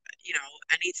not,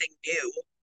 anything new.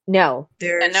 No,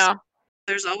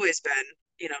 there's always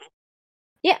been,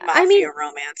 yeah, mafia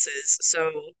romances. So,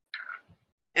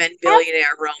 and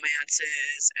billionaire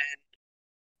romances,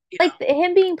 and like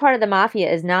him being part of the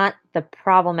mafia is not the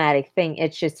problematic thing.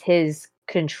 It's just his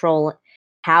control,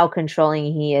 how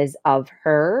controlling he is of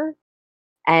her,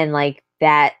 and like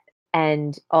that,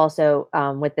 and also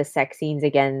with the sex scenes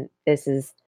again. This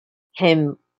is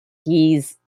him.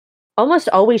 He's almost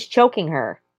always choking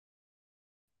her.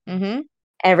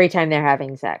 Every time they're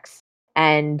having sex.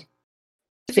 And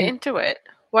get into it.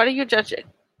 Why do you judge it?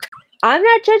 I'm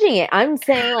not judging it. I'm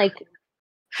saying like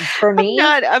for me.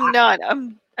 I'm not.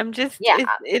 I'm just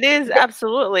it is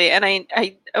absolutely. And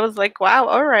I was like, wow,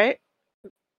 all right.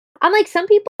 I'm like, some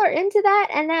people are into that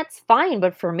and that's fine,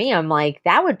 but for me, I'm like,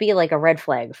 that would be like a red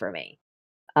flag for me.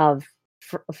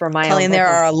 For my Colleen, there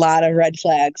are a lot of red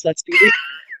flags, let's be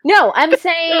No, I'm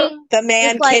saying The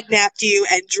man just like kidnapped you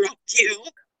and drugged you.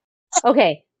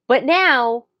 okay, but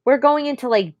now we're going into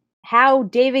like how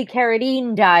David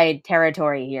Carradine died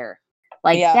territory here.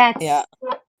 Like Yeah.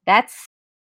 that's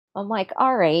I'm like,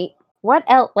 all right, what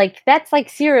else? Like that's like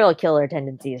serial killer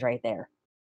tendencies right there.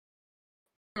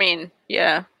 I mean,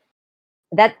 yeah.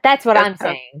 That's what That's I'm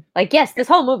saying. Like, yes, this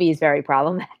whole movie is very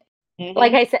problematic. Mhm.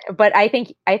 Like I said, but I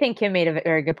think Kim made a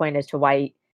very good point as to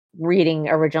why reading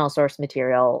original source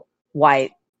material, why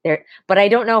there. But I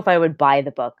don't know if I would buy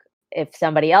the book. If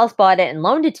somebody else bought it and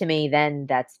loaned it to me, then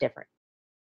that's different.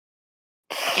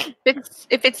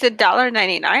 If it's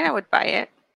 $1.99, I would buy it.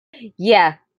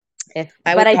 Yeah, I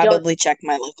but would I don't. probably check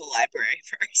my local library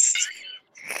first.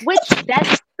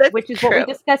 Which is what we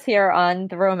discuss here on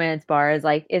the Romance Bar. Is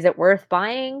like, is it worth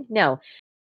buying? No.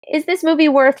 Is this movie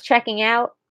worth checking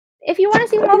out? If you want to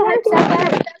see what all the hype's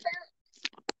about,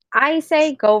 I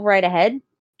say go right ahead.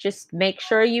 Just make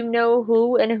sure you know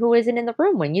who and who isn't in the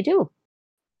room when you do.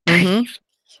 Mm-hmm.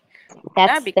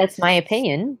 That's my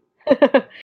opinion.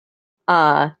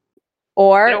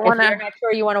 Or You don't if wanna- you're not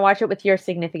sure you want to watch it with your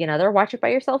significant other, watch it by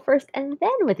yourself first and then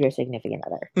with your significant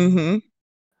other. Mm-hmm.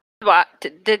 What?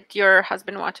 Did your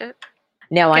husband watch it?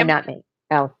 No, I'm Kim? not me.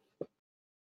 Oh,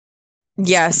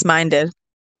 Yes, mine did.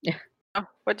 Oh,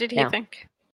 what did he No. think?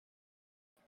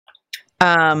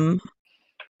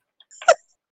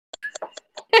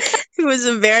 He was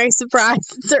very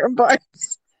surprised at certain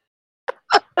parts.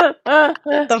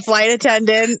 The flight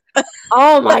attendant.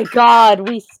 oh my God,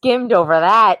 we skimmed over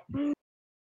that.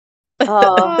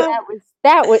 Oh,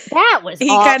 that was. He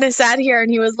awful. kind of sat here and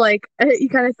he was like, he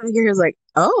was like,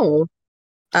 oh,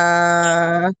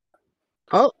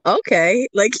 okay.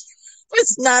 Like, he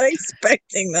was not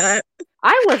expecting that.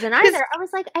 I wasn't either. I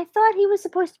was like, I thought he was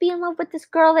supposed to be in love with this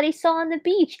girl that he saw on the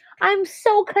beach. I'm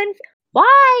so confused.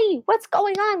 Why? What's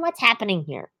going on? What's happening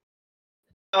here?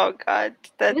 Oh God,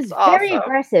 It that's was awesome. very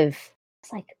aggressive.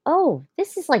 It's like, oh,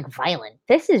 this is like violent.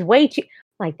 This is way too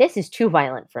like this is too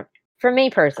violent for me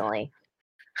personally.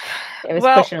 It was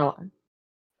Well, pushing also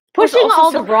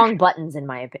all the so- wrong buttons in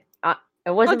my opinion.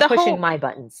 It wasn't the pushing whole- my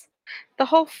buttons. The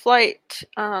whole flight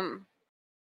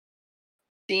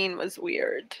scene was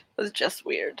weird. It was just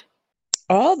weird.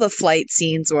 All the flight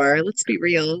scenes were, let's be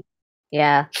real.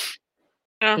 Yeah.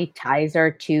 Yeah. He ties her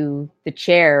to the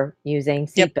chair using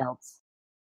Yep. seatbelts.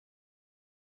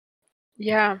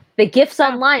 Yeah. The gifs Yeah.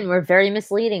 online were very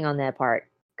misleading on that part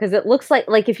because it looks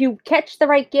like if you catch the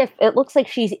right gif, it looks like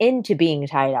she's into being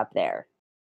tied up there.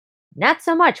 Not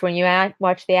so much when you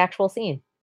watch the actual scene.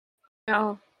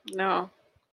 No.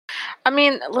 I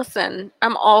mean, listen,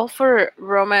 I'm all for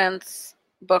romance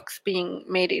books being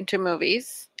made into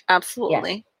movies.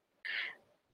 Absolutely.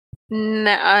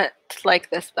 Not like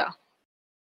this, though.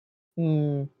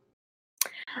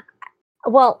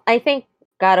 Well, I think,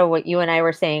 Gato, what you and I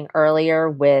were saying earlier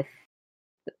with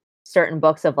certain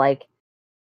books of like,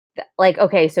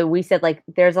 okay, so we said like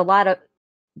there's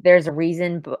a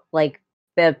reason, like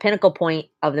the pinnacle point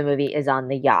of the movie is on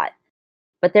the yacht.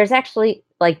 But there's actually,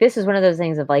 like, this is one of those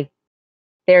things of like,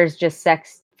 there's just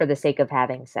sex for the sake of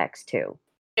having sex too.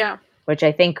 Yeah. Which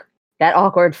I think that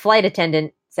awkward flight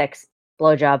attendant sex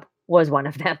blowjob was one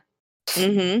of them.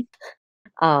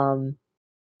 Mm-hmm.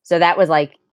 So that was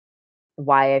like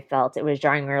why I felt it was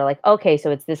drawing her like, okay,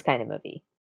 so it's this kind of movie.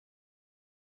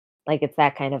 Like it's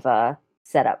that kind of a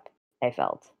setup, I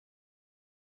felt.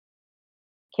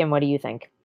 Kim, what do you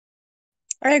think?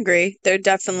 I agree. They're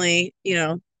definitely,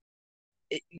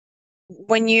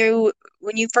 when you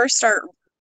first start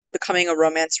becoming a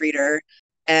romance reader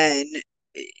and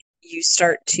you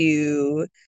start to,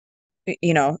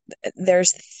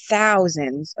 there's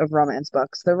thousands of romance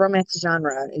books. The romance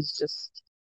genre is just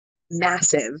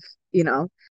massive,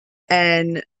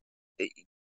 and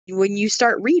when you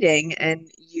start reading and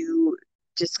you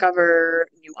discover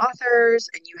new authors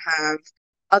and you have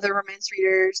other romance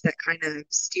readers that kind of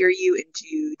steer you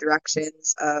into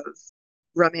directions of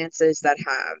romances that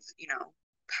have,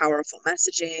 powerful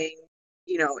messaging,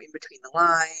 in between the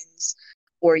lines,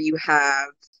 or you have,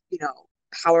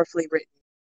 powerfully written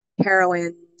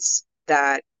heroines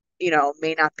that,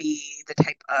 may not be the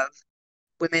type of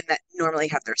women that normally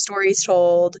have their stories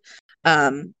told.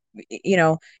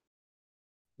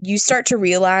 You start to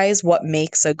realize what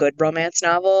makes a good romance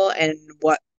novel and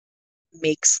what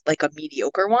makes like a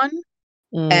mediocre one.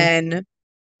 And,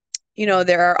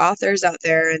 there are authors out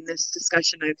there in this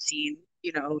discussion I've seen,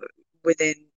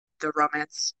 within the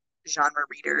romance genre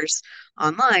readers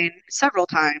online several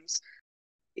times.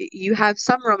 You have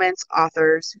some romance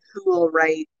authors who will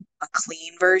write a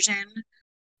clean version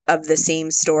of the same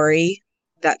story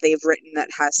that they've written that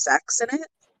has sex in it,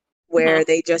 where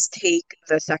they just take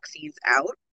the sex scenes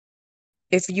out.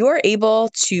 If you're able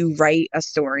to write a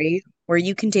story where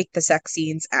you can take the sex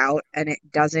scenes out and it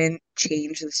doesn't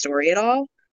change the story at all,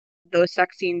 those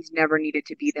sex scenes never needed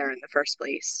to be there in the first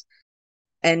place.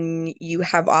 And you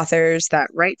have authors that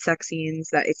write sex scenes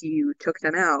that if you took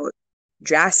them out,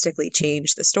 drastically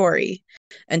change the story.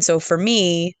 And so for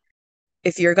me,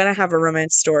 if you're going to have a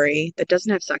romance story that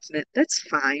doesn't have sex in it, that's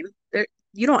fine.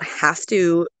 You don't have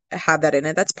to have that in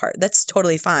it. That's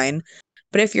totally fine.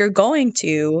 But if you're going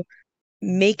to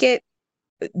make it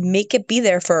be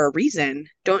there for a reason.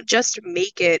 Don't just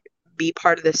make it be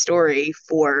part of the story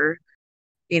for,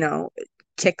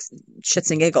 kicks,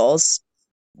 shits and giggles.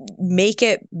 Make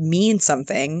it mean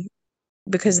something,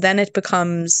 because then it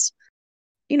becomes,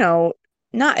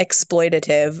 not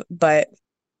exploitative, but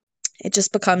it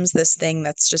just becomes this thing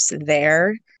that's just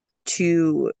there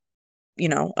to,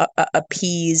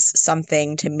 appease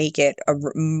something to make it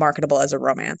marketable as a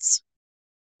romance.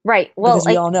 Right. Well, because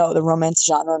we all know the romance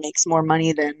genre makes more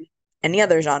money than any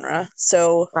other genre.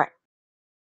 So right.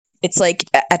 It's like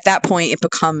at that point it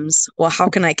becomes, well, how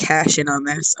can I cash in on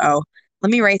this? Oh,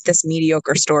 let me write this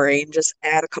mediocre story and just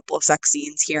add a couple of sex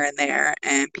scenes here and there,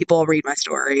 and people will read my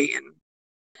story. And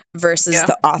versus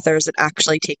the authors that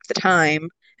actually take the time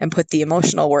and put the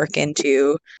emotional work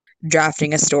into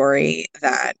drafting a story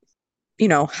that,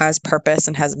 has purpose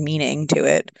and has meaning to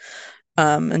it.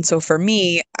 And so for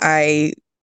me, I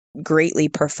greatly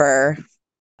prefer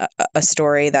a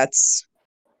story that's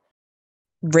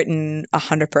written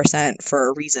 100% for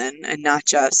a reason, and not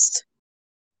just,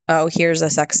 oh, here's a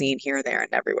sex scene here, there,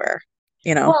 and everywhere.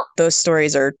 Those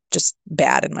stories are just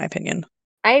bad in my opinion.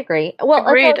 I agree. Well,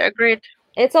 agreed.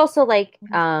 It's also like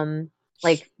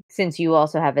since you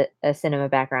also have a cinema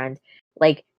background,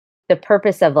 like the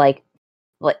purpose of like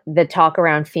the talk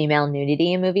around female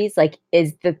nudity in movies, like,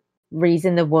 is the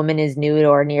reason the woman is nude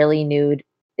or nearly nude,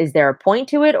 is there a point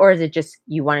to it, or is it just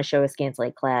you want to show a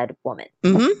scantily clad woman?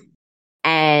 Mm-hmm.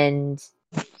 And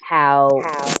how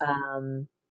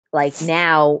like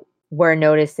now we're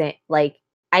noticing, like,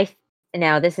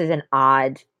 now this is an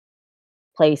odd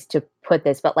place to put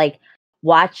this, but like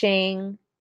watching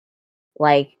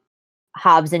like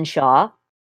Hobbs and Shaw,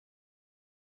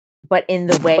 but in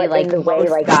the way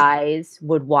most guys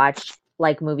would watch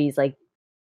like movies like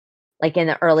in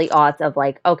the early aughts of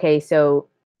like, okay, so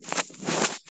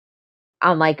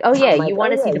I'm like, oh yeah, you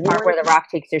want to see the part where The Rock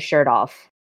takes his shirt off.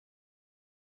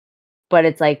 But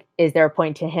it's like, is there a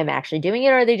point to him actually doing it,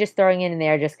 or are they just throwing it in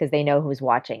there just because they know who's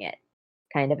watching it,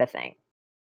 kind of a thing?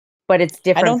 But it's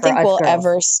different. I don't think we'll girls.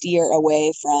 ever steer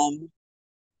away from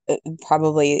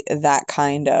probably that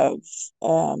kind of,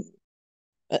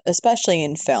 especially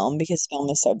in film, because film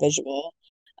is so visual.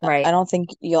 Right. I don't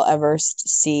think you'll ever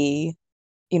see,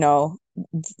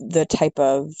 the type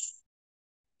of,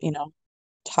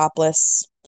 topless,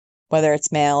 whether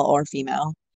it's male or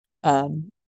female,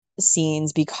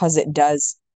 scenes, because it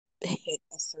does hit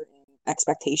a certain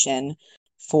expectation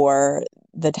for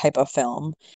the type of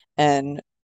film. And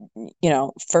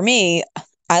for me,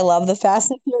 I love the Fast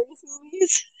and Furious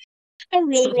movies. I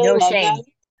really love them.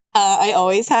 I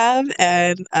always have,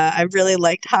 and I really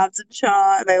liked Hobbs and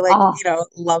Shaw, and I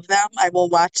love them. I will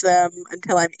watch them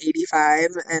until I'm 85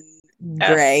 and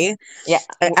gray. Yeah,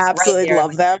 I absolutely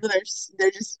love them.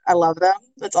 They're just, I love them.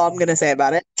 That's all I'm gonna say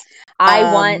about it.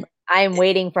 I'm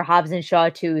waiting for Hobbs and Shaw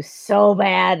 2 so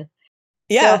bad.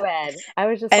 Yeah. So bad. I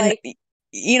was just I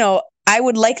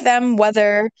would like them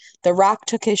whether The Rock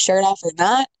took his shirt off or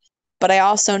not, but I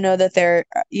also know that there,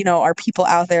 are people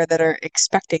out there that are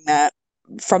expecting that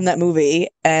from that movie.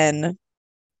 And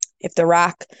if The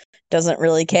Rock doesn't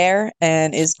really care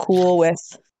and is cool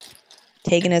with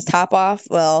taking his top off,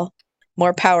 well,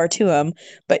 more power to him.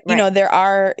 But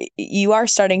you are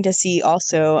starting to see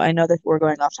also, I know that we're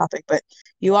going off topic, but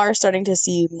you are starting to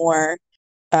see more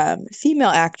female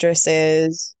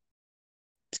actresses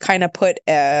kind of put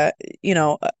their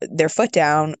foot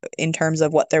down in terms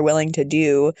of what they're willing to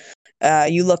do.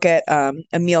 You look at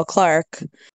Emilia Clarke.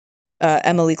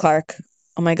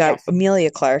 Oh my God, yes. Emilia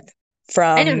Clarke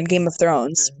from Game of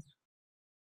Thrones,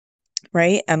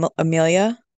 right?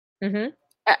 Emilia. Mm-hmm.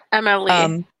 Emilia,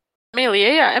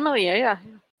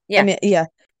 yeah.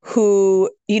 Who,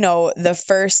 the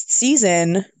first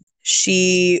season,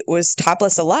 she was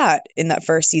topless a lot in that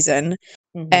first season,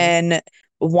 and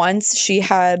once she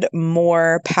had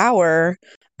more power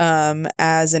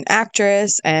as an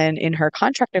actress and in her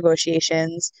contract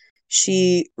negotiations,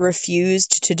 she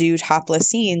refused to do topless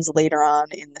scenes later on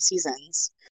in the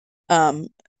seasons.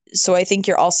 So I think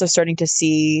you're also starting to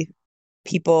see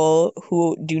people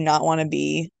who do not want to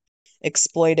be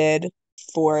exploited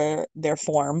for their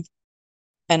form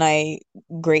and I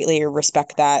greatly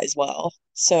respect that as well.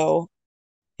 So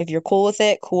if you're cool with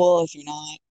it, cool. If you're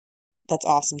not, that's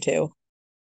awesome too.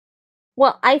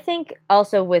 Well, I think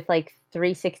also with like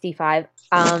 365,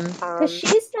 because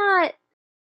she's not.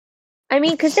 I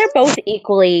mean, because they're both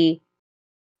equally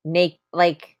naked,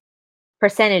 like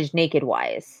percentage naked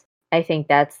wise. I think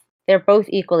they're both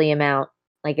equally amount.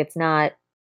 Like it's not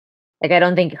like I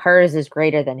don't think hers is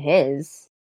greater than his,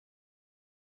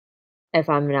 if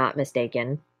I'm not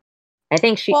mistaken. I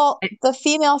think she. Well, the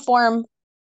female form,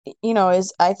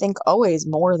 is I think always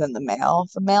more than the male.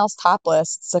 If a male's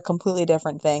topless, it's a completely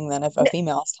different thing than if a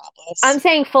female's topless. I'm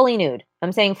saying fully nude.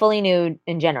 I'm saying fully nude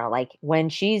in general. Like when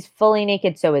she's fully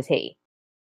naked, so is he.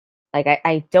 Like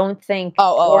I don't think.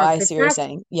 Oh, or I if it's see what you're not-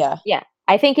 saying. Yeah. Yeah,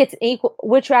 I think it's equal.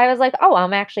 Which I was like, oh,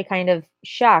 I'm actually kind of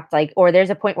shocked. Like, or there's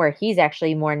a point where he's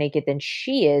actually more naked than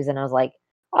she is, and I was like,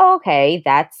 oh, okay,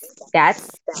 that's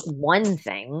one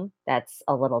thing that's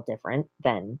a little different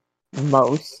than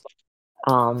most.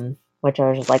 Which I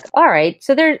was just like, all right.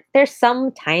 So there's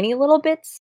some tiny little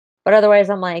bits, but otherwise,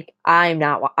 I'm like, I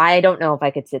don't know if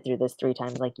I could sit through this 3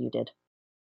 times like you did.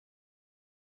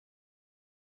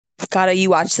 Gotta, you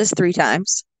watched this 3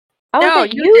 times. Oh, No,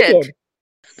 that you you did. did.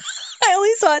 I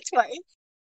only saw it twice.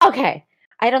 Okay,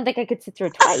 I don't think I could sit through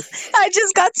it twice. I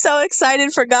just got so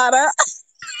excited for Gata.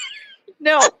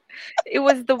 No, it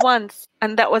was the once,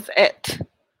 and that was it.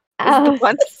 It was Oh. the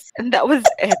once, and that was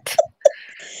it.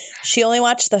 She only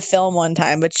watched the film 1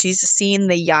 time, but she's seen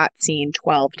the yacht scene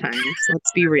 12 times.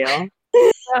 Let's be real.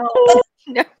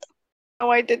 No,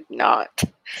 I did not.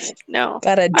 No.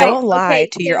 Gata, don't lie okay,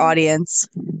 to your Kim. audience.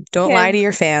 Don't lie to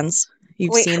your fans.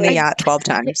 You've Wait, seen the wait. yacht 12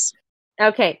 times.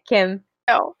 Okay, Kim.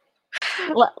 No.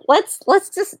 Let's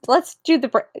do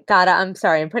the Gata. I'm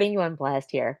sorry, I'm putting you on blast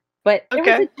here, but there was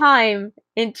Okay. a time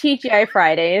in TGI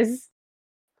Fridays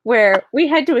where we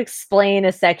had to explain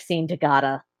a sex scene to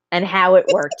Gata and how it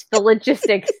worked, the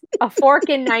logistics. A fork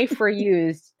and knife were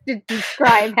used to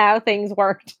describe how things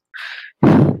worked.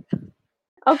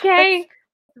 Okay,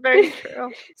 Very true.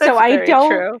 so That's I very don't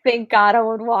true. think Gata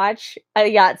would watch a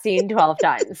yacht scene 12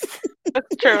 times.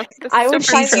 That's true. That's I would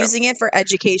super find She's true. using it for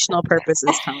educational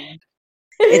purposes, Tom.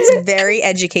 It's very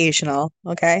educational,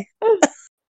 okay?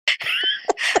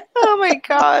 Oh my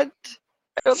god.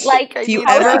 I don't Like, think I If you need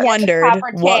ever get that. the wondered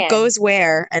proper what tan. goes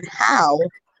where and how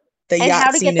the and yacht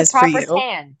how to scene get the is for proper you.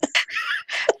 tan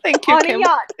Thank you, on a Kim.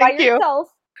 yacht by Thank you. yourself.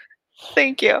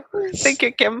 Thank you. Thank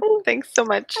you, Kim. Thanks so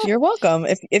much. You're welcome.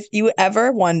 If you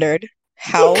ever wondered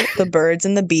how the birds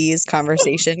and the bees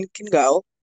conversation can go,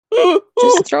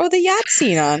 just throw the yacht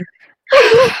scene on.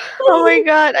 Oh my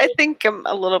god, I think I'm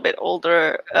a little bit old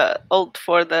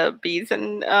for the bees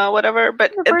and whatever,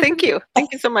 but The birds thank and you.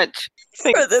 Thank you so much. For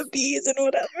Thanks. the bees and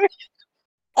whatever.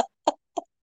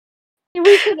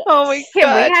 We should, Oh my Kim,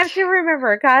 god. we have to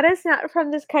remember, Gata's not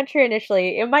from this country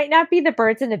initially. It might not be the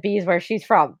birds and the bees where she's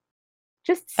from.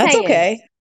 Just That's saying. okay.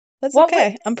 That's What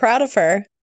okay. I'm proud of her.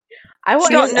 I She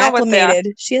want. don't know what they are.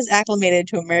 She has acclimated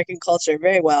to American culture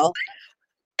very well.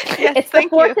 Yes, It's the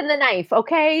thank fork you. and the knife,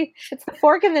 okay? It's the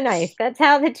fork and the knife. That's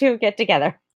how the two get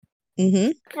together.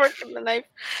 Mm-hmm. Fork and the knife.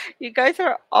 You guys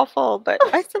are awful, but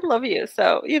I still love you,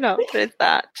 so there's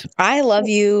that. I love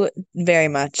you very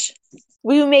much.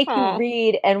 We make Aw. you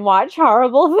read and watch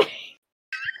horrible things.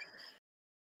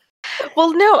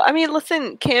 Well, no, I mean,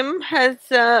 listen, Kim had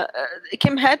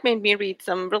made me read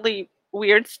some really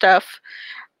weird stuff,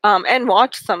 and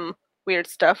watch some weird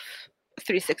stuff.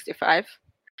 365.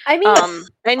 I mean,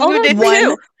 And Oh, you did One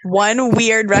too. one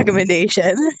weird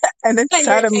recommendation, and then But you're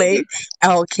suddenly,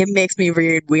 Kim makes me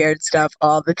read weird stuff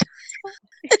all the time.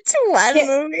 It's one Kim-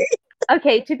 movie.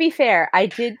 okay, to be fair, I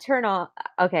did turn off.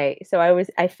 Okay, so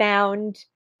I found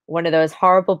one of those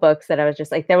horrible books that I was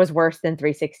just like, that was worse than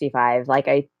 365. Like,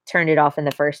 I turned it off in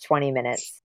the first 20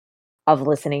 minutes of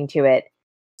listening to it.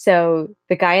 So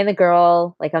the guy and the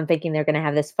girl, like, I'm thinking they're going to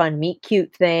have this fun meet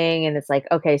cute thing. And it's like,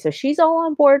 okay, so she's all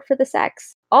on board for the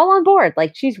sex, all on board.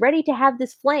 Like, she's ready to have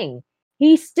this fling.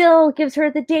 He still gives her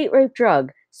the date rape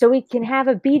drug so he can have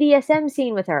a BDSM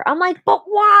scene with her. I'm like, but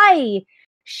why?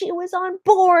 She was on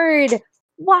board.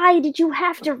 Why did you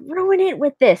have to ruin it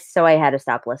with this? So I had to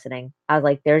stop listening. I was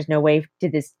like, there's no way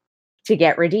to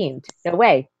get redeemed. No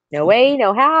way. No way,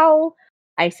 no how.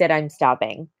 I said, I'm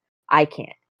stopping. I can't.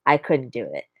 I couldn't do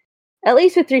it. At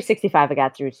least with 365, I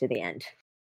got through to the end.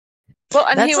 Well,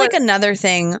 and That's like another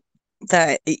thing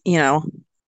that,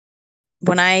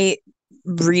 when I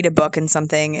read a book and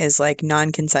something is like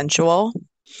non-consensual,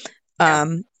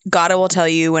 Gata will tell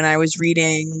you when I was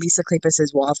reading Lisa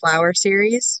Kleypas's Wallflower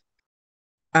series,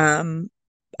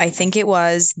 I think it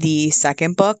was the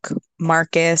second book,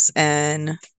 Marcus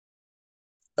and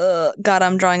God,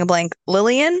 I'm drawing a blank.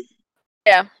 Lillian,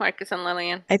 Yeah, Marcus and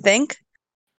Lillian. I think.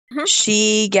 Mhm.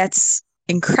 She gets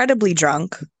incredibly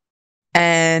drunk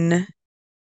and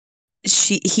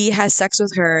he has sex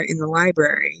with her in the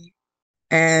library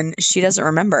and she doesn't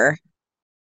remember.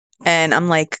 And I'm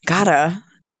like, Gata,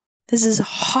 this is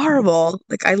horrible.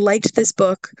 Like, I liked this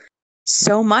book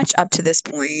so much up to this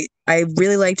point. I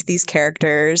really liked these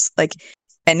characters. Like,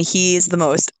 and he's the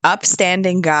most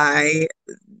upstanding guy,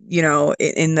 you know,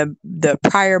 in the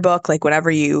prior book. Like,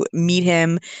 whenever you meet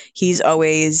him, he's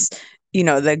always, you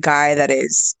know, the guy that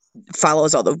is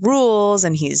follows all the rules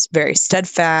and he's very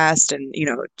steadfast and, you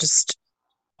know, just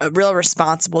a real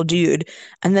responsible dude.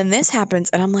 And then this happens,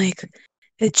 and I'm like,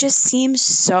 it just seems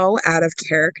so out of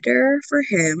character for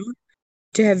him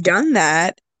to have done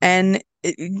that, and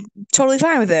totally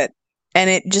fine with it. And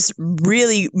it just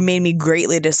really made me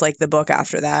greatly dislike the book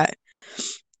after that.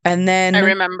 And I then,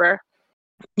 remember.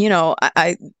 you know,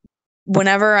 I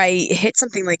whenever I hit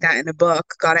something like that in a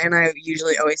book, God and I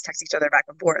usually always text each other back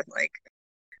and forth. Like,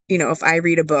 you know, if I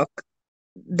read a book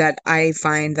that I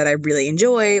find that I really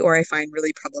enjoy or I find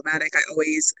really problematic, I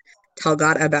always tell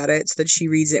God about it so that she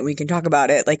reads it and we can talk about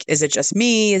it. Like, is it just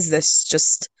me? Is this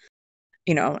just,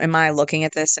 you know, am I looking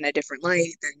at this in a different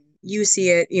light than you see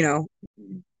it? You know,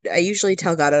 I usually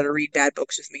tell Gata to read bad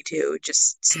books with me too,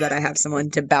 just so that I have someone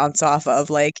to bounce off of.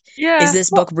 Like, Yeah. is this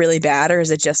book really bad or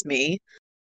is it just me?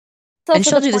 It's And also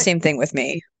she'll the do the point- same thing with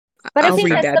me. But I I'll think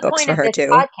read that's bad the books point for of her this too.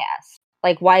 podcast.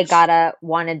 Like, why Gata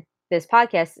wanted this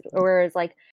podcast, whereas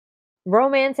like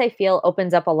romance, I feel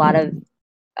opens up a lot of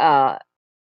uh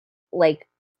like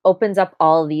opens up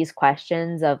all these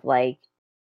questions of like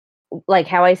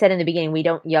how I said in the beginning, we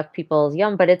don't yuck people's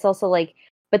yum, but it's also like,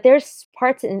 but there's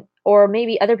parts in, or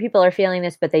maybe other people are feeling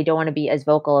this, but they don't want to be as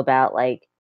vocal about like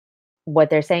what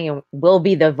they're saying, and will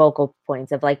be the vocal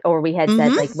points of like, or we had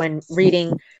said Mhm. like when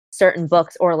reading certain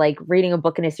books or like reading a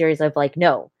book in a series of like,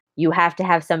 no, you have to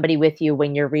have somebody with you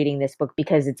when you're reading this book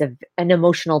because it's an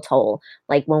emotional toll.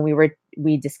 Like when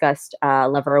we discussed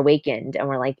Lover Awakened, and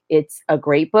we're like, it's a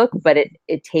great book, but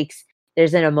it takes,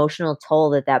 there's an emotional toll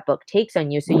that book takes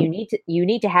on you, so you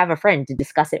need to have a friend to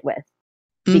discuss it with,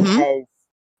 Mhm. because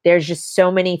there's just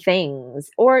so many things.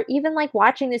 Or even like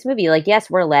watching this movie, like, yes,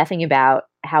 we're laughing about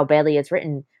how badly it's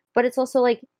written, but it's also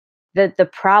like the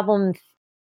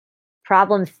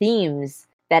problem themes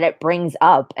that it brings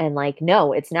up, and like,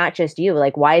 no, it's not just you.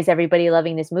 Like, why is everybody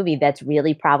loving this movie? That's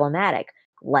really problematic.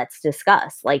 Let's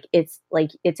discuss. Like, it's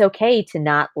okay to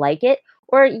not like it,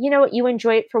 or you know what, you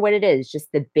enjoy it for what it is,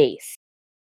 just the base.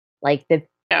 Like the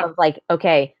Yeah. of like,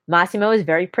 okay, Massimo is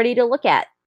very pretty to look at.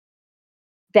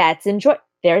 That's enjoy.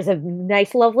 There's a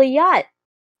nice, lovely yacht.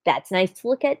 That's nice to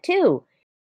look at too.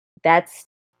 That's,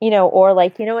 you know, or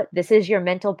like, you know what, this is your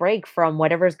mental break from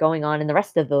whatever's going on in the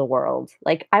rest of the world.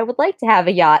 Like, I would like to have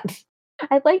a yacht.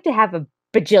 I'd like to have a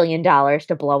bajillion dollars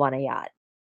to blow on a yacht.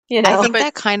 You I know? think But-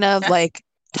 that kind of yeah. like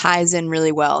ties in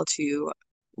really well to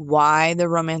why the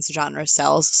romance genre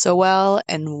sells so well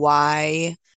and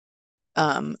why,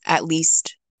 at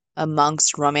least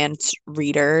amongst romance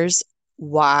readers,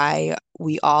 why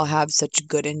we all have such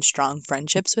good and strong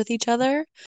friendships with each other.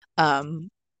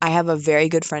 I have a very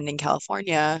good friend in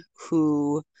California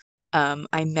who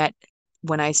I met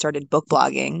when I started book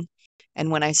blogging. And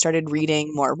when I started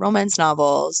reading more romance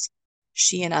novels,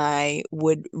 she and I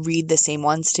would read the same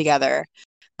ones together.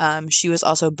 She was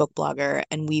also a book blogger,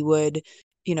 and we would,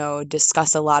 you know,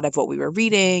 discuss a lot of what we were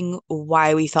reading,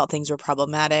 why we felt things were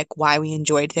problematic, why we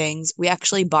enjoyed things. We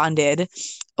actually bonded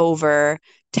over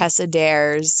Tessa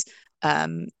Dare's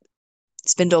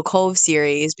Spindle Cove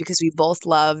series because we both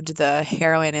loved the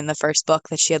heroine in the first book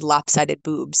that she had lopsided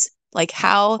boobs. Like,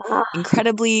 how Ah,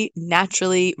 incredibly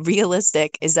naturally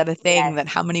realistic is that a thing yes. that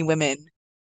how many women,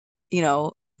 you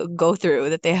know, go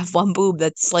through, that they have one boob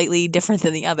that's slightly different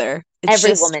than the other. It's Every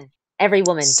just woman. Every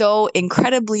woman. so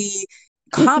incredibly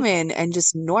common and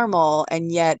just normal.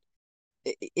 And yet,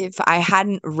 if I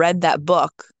hadn't read that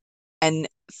book and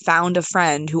found a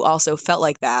friend who also felt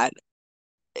like that,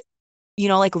 you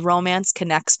know, like romance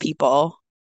connects people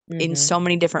in Mhm. so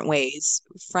many different ways.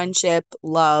 Friendship,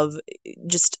 love,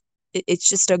 just it's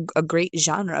just a great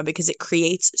genre because it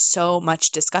creates so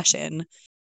much discussion.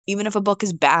 Even if a book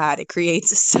is bad, it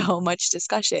creates so much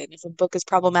discussion. If a book is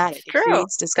problematic, It's it true.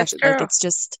 creates That's discussion. Like, true. it's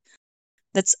just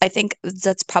I think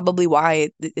that's probably why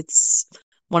it's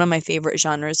one of my favorite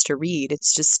genres to read.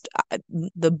 It's just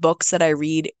the books that I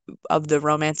read of the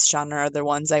romance genre are the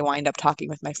ones I wind up talking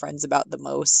with my friends about the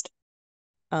most.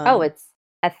 Oh, it's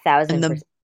And 1,000%.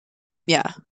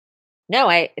 yeah. No,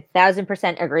 I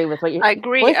 1,000% agree with what you. I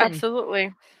agree, Listen,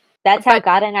 absolutely. that's how But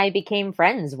God and I became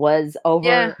friends, was over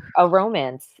yeah, a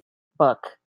romance book,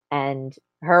 and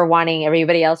her wanting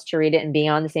everybody else to read it and being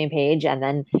on the same page, and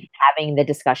then having the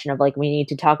discussion of like, we need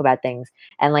to talk about things.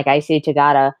 And like I say to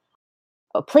Gata,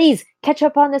 oh, please catch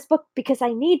up on this book because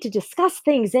I need to discuss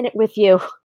things in it with you.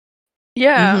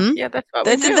 yeah, Mm-hmm. yeah. That's what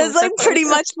we do. That's like That's what we pretty do.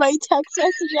 much my text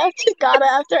message out to Gata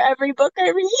after every book I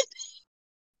read.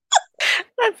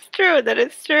 That's true. That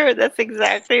is true. That's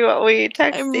exactly what we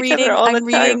text each other all the I'm time.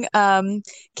 reading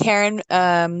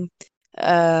Karen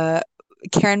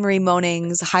Karen Marie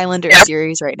Moning's Highlander Yeah.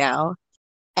 series right now.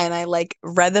 And I like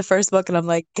read the first book and I'm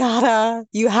like, Gata,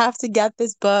 you have to get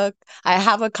this book. I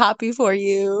have a copy for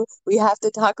you. We have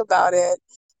to talk about it.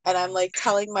 And I'm like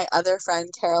telling my other friend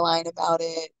Caroline about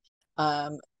it.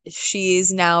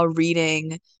 She's now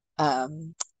reading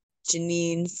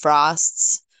Janine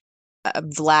Frost's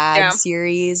Vlad Yeah.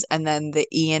 series and then the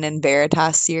Ian and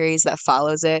Veritas series that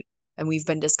follows it. And we've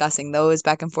been discussing those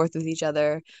back and forth with each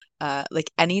other.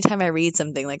 Like anytime I read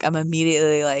something, like I'm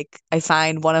immediately like, I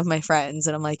find one of my friends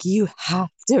and I'm like, you have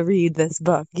to read this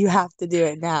book. You have to do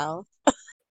it now.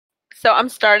 So I'm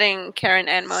starting Karen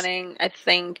Ann Moaning, I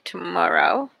think,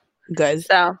 tomorrow. Good.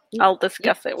 So I'll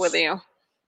discuss it with you.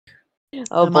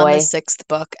 Oh I'm on the boy. 6th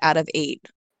book out of 8.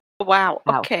 Wow.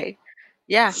 Wow. Okay.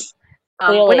 Yeah.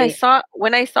 Clearly,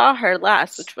 When I saw her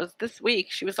last, which was this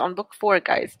week, she was on book 4,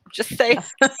 guys. Just saying.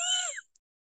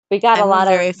 we got a I'm lot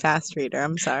a of very fast reader.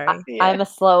 I'm sorry. Yeah. I'm a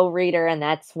slow reader, and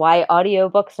that's why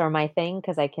audiobooks are my thing,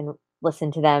 because I can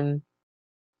listen to them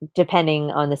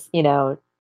depending on this,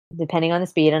 depending on the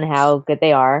speed and how good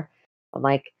they are. I'm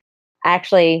like,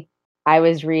 actually, I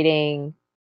was reading,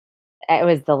 it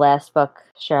was the last book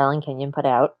Sherilyn Kenyon put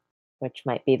out, which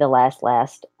might be the last.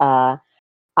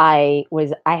 I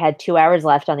had 2 hours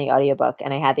left on the audiobook,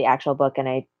 and I had the actual book, and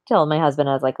I told my husband,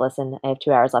 I was like, listen, I have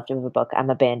 2 hours left of the book.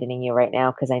 I'm abandoning you right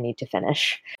now because I need to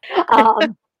finish.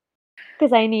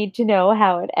 Because I need to know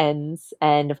how it ends.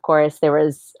 And of course, there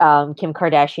was Kim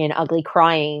Kardashian ugly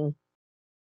crying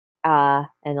in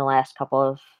the last couple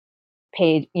of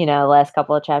last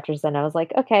couple of chapters. And I was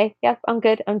like, okay, yep, I'm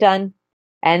good, I'm done.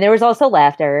 And there was also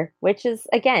laughter, which is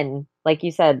again, like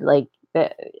you said, like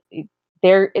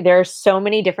there are so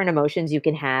many different emotions you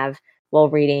can have while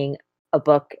reading a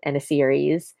book and a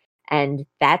series, and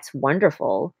that's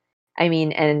wonderful. I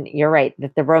mean, and you're right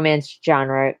that the romance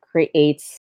genre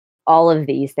creates all of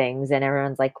these things, and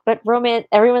everyone's like, but romance,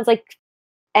 everyone's like,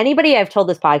 anybody I've told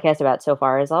this podcast about so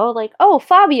far is all like, oh,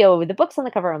 Fabio, the book's on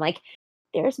the cover. I'm like,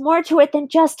 there's more to it than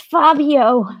just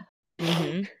Fabio.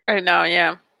 Mm-hmm. I know,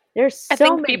 yeah. There's so I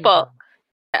think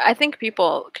many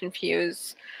people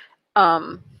confuse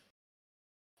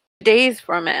today's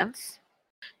romance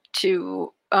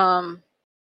to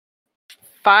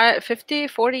 50,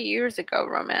 40 years ago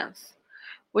romance,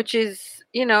 which is,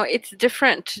 it's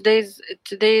different.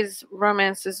 Today's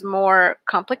romance is more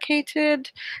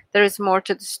complicated. There's more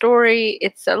to the story.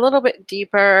 It's a little bit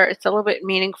deeper. It's a little bit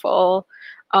meaningful.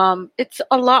 It's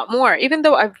a lot more, even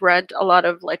though I've read a lot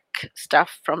of like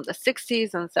stuff from the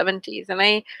 60s and 70s, and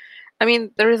I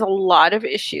mean, there is a lot of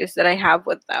issues that I have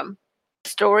with them.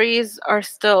 Stories are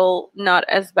still not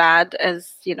as bad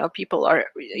as, people are,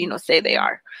 say they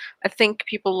are. I think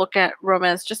people look at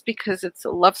romance just because it's a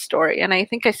love story. And I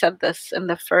think I said this in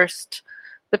the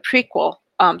prequel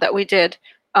that we did,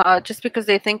 just because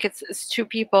they think it's two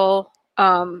people.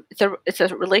 It's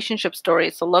a relationship story.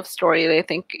 It's a love story. They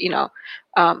think,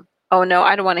 oh no,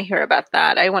 I don't want to hear about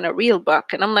that. I want a real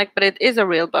book. And I'm like, but it is a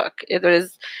real book.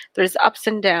 There's ups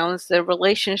and downs, the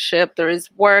relationship, there is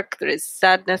work, there is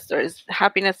sadness, there is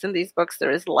happiness in these books,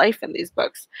 there is life in these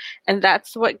books. And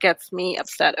that's what gets me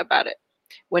upset about it.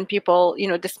 When people,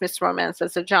 dismiss romance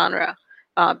as a genre,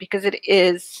 because it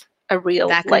is a real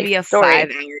That could life be a story.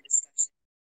 5-hour discussion.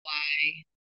 Why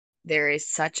there is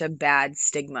such a bad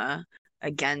stigma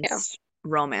against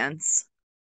romance.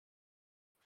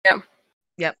 Yeah.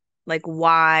 Yep. Like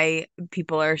why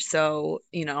people are so,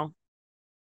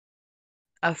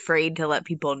 afraid to let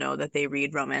people know that they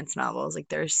read romance novels. Like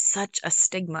there's such a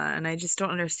stigma and I just don't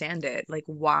understand it. Like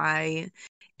why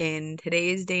in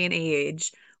today's day and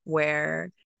age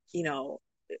where,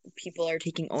 people are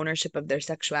taking ownership of their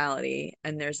sexuality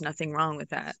and there's nothing wrong with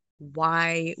that.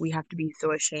 Why we have to be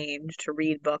so ashamed to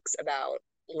read books about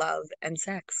love and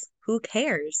sex? Who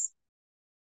cares?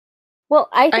 Well,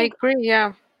 I I think agree,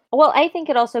 yeah. Well, I think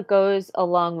it also goes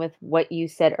along with what you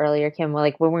said earlier, Kim.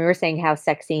 Like when we were saying how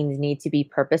sex scenes need to be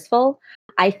purposeful,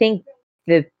 I think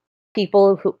the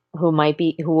people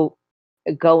who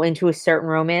go into a certain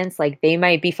romance, like they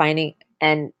might be finding,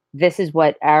 and this is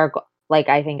what I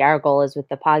think our goal is with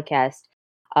the podcast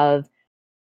of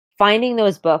finding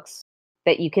those books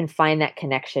that you can find that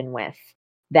connection with,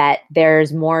 that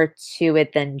there's more to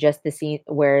it than just the scene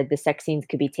where the sex scenes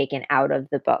could be taken out of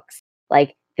the books.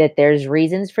 Like that there's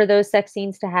reasons for those sex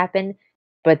scenes to happen,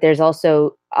 but there's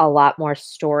also a lot more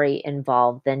story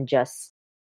involved than just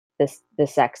the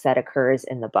sex that occurs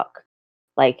in the book.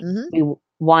 Like we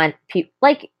want people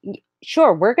like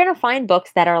sure, we're going to find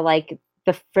books that are like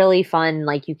the frilly fun,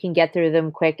 like you can get through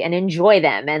them quick and enjoy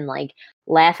them and like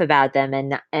laugh about them,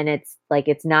 and it's like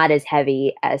it's not as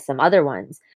heavy as some other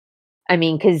ones. I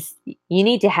mean, because you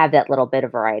need to have that little bit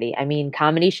of variety. I mean,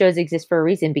 comedy shows exist for a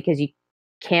reason, because you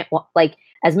can't like,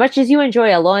 as much as you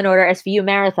enjoy a Law and Order SVU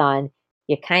marathon,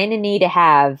 you kind of need to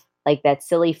have like that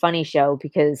silly funny show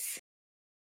because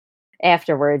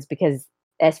afterwards, because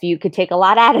SVU could take a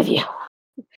lot out of you.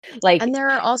 Like, and there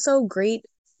are also great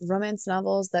romance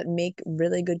novels that make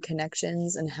really good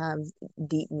connections and have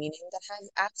deep meaning that have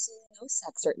absolutely no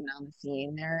sex written on the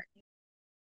scene.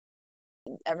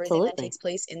 Everything that takes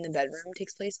place in the bedroom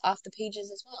takes place off the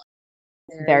pages as well.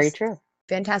 There's very true.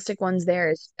 Fantastic ones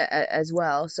there as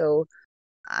well. So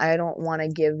I don't want to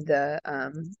give the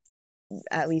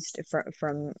at least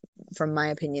from my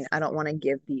opinion, I don't want to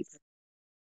give the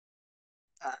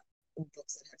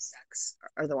books that have sex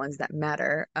are the ones that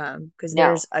matter, because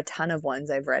there's a ton of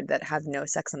ones I've read that have no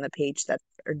sex on the page that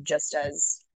are just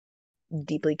as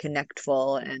deeply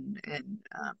connectful and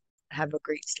have a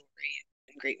great story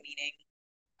and great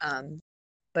meaning.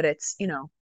 But it's, you know,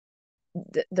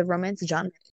 the romance genre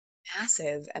is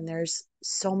massive, and there's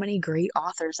so many great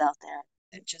authors out there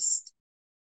that just,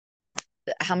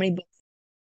 how many books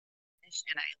I finish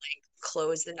and I like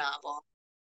close the novel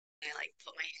and I like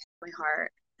put my hand on my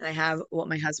heart and I have what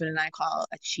my husband and I call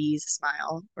a cheese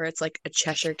smile, where it's like a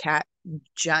Cheshire cat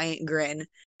giant grin,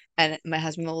 and my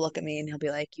husband will look at me and he'll be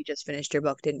like, "You just finished your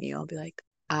book, didn't you?" I'll be like,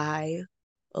 "I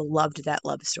loved that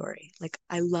love story. Like,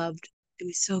 it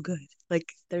was so good."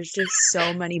 Like, there's just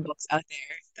so many books out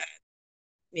there that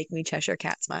make me Cheshire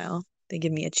cat smile. They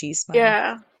give me a cheese smile.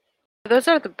 Yeah. Those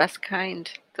are the best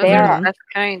kind. They are the best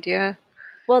kind, yeah.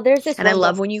 Well, there's this and I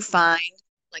love when you find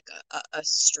like a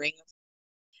string of,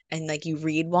 and like you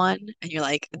read one and you're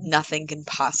like, nothing can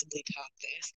possibly top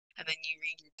this, and then you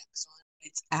read your next one,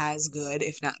 it's as good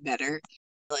if not better.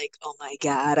 Like, oh my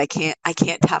god, I can't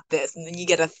top this, and then you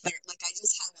get a third. Like, I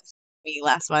just had me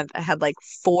last month. I had like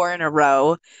 4 in a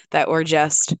row that were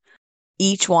just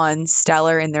each one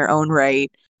stellar in their own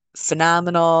right,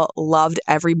 phenomenal, loved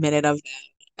every minute of them,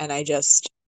 and I just,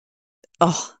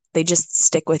 they just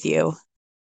stick with you.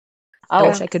 I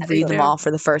wish I could read them all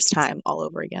for the first time all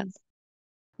over again.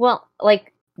 Well,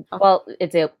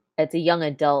 it's a young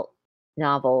adult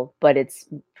novel, but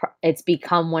it's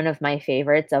become one of my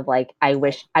favorites. Of like,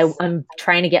 I'm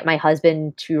trying to get my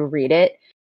husband to read it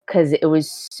because it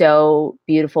was so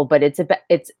beautiful. But it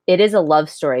is a love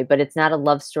story, but it's not a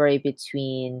love story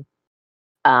between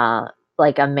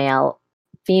like a male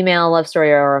female love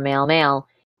story or a male.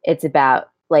 It's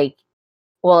about like,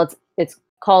 well, it's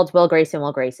called Will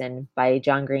Grayson by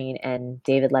John Green and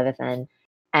David Levithan.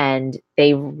 And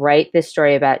they write this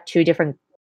story about 2 different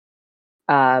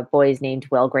boys named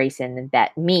Will Grayson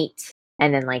that meet,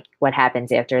 and then like what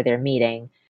happens after their meeting.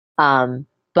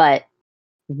 But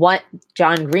what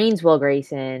John Green's Will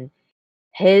Grayson,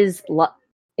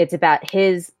 it's about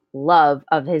his love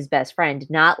of his best friend,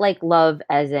 not like love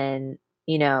as in,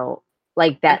 you know,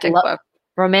 like that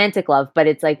romantic love, but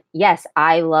it's like, yes,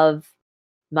 I love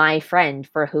my friend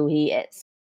for who he is.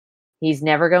 He's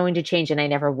never going to change, and I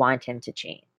never want him to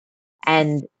change.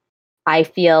 And I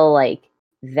feel like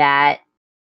that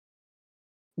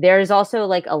there's also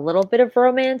like a little bit of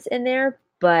romance in there,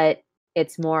 but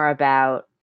it's more about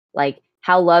like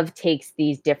how love takes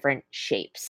these different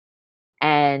shapes.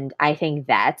 And I think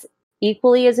that's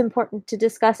equally as important to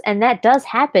discuss. And that does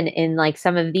happen in like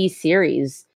some of these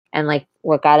series. And like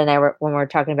what God and I were, when we were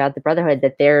talking about the Brotherhood,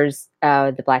 that there's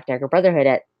the Black Dagger Brotherhood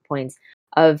at points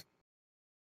of,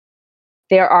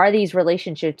 there are these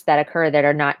relationships that occur that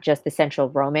are not just the central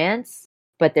romance,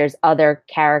 but there's other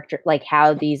character, like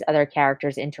how these other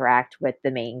characters interact with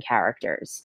the main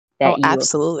characters.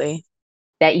 Absolutely.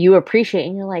 That you appreciate,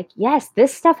 and you're like, yes,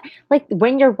 this stuff, like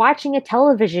when you're watching a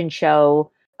television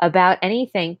show about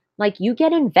anything, like you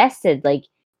get invested, like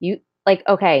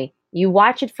okay, you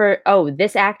watch it for,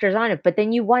 this actor's on it, but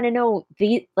then you want to know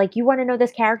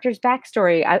this character's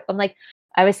backstory. I'm like,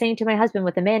 I was saying to my husband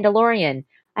with The Mandalorian,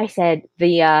 I said,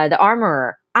 the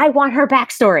armorer, I want her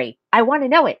backstory. I want to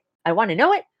know it. I want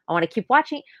to keep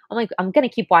watching. I'm like, I'm going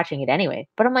to keep watching it anyway.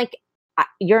 But I'm like,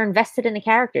 you're invested in the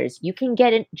characters. You can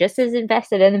get just as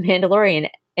invested in The Mandalorian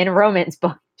in a romance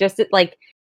book. Just like,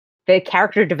 the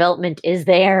character development is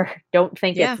there. Don't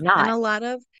think Yeah, it's and not. a lot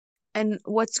of, and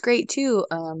what's great too,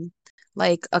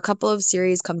 like a couple of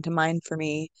series come to mind for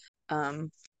me,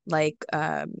 um, like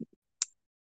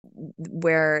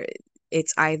where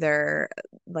it's either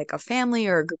like a family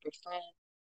or a group of friends,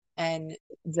 and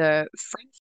the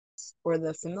friendships or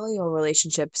the familial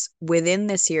relationships within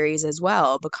the series as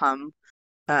well become,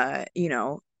 you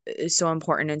know, so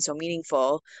important and so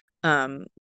meaningful. Um,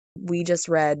 we just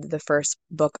read the first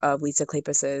book of Lisa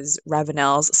Kleypas's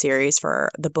Ravenel's series for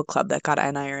the book club that Gata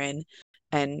and I are in.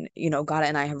 And, you know, Gata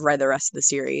and I have read the rest of the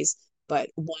series. But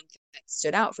one thing that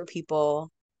stood out for people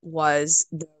was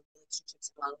the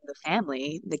relationships among the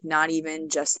family, like not even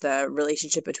just the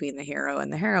relationship between the hero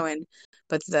and the heroine,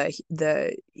 but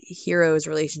the hero's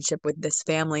relationship with this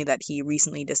family that he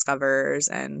recently discovers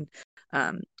and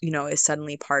you know, is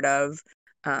suddenly part of.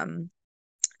 Um,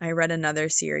 I read another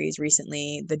series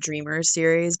recently, the Dreamers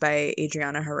series by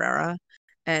Adriana Herrera,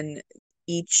 and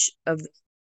each of them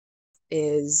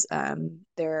is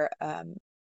they're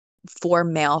four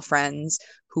male friends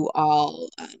who all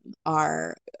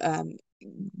are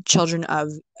children of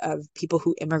people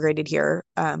who immigrated here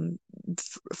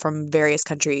from various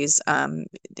countries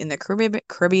in the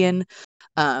Caribbean.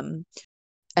 Um,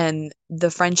 and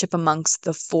the friendship amongst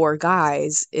the four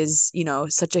guys is, you know,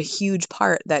 such a huge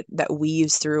part that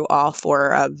weaves through all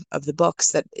four of the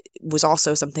books, that was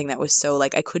also something that was so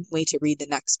like I couldn't wait to read the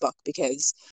next book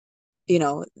because, you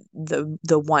know,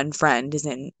 the one friend is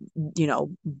in, you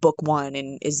know, book one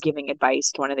and is giving advice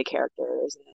to one of the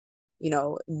characters, and you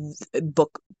know,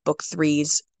 book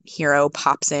three's hero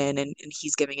pops in and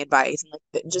he's giving advice, and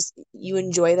like just you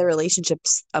enjoy the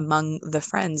relationships among the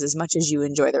friends as much as you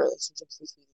enjoy the relationships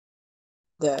between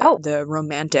Oh, the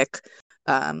romantic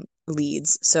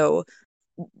leads. So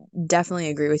definitely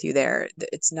agree with you there.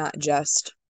 It's not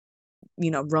just,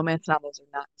 you know, romance novels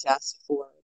are not just for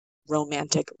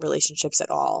romantic relationships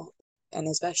at all. And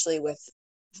especially with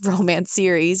romance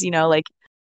series, you know, like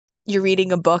you're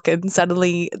reading a book and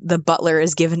suddenly the butler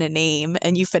is given a name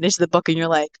and you finish the book and you're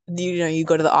like, you know, you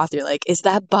go to the author, you're like, is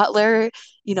that butler,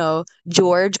 you know,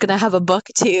 George gonna have a book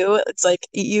too? It's like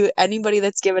you, anybody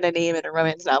that's given a name in a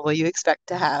romance novel, you expect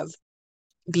to have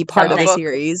be some part A of the book.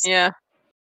 series. Yeah.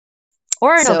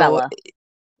 or a So novella.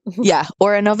 yeah,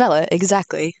 or a novella,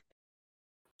 exactly.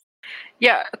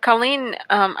 Yeah, Colleen,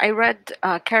 I read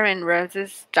Karen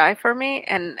Rose's Die for Me,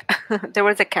 and there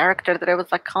was a character that I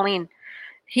was like, Colleen,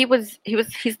 he's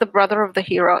the brother of the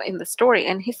hero in the story,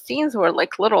 and his scenes were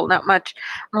like little, not much.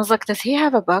 And I was like, does he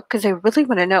have a book? Because I really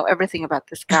want to know everything about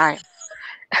this guy.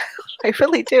 I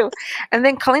really do. And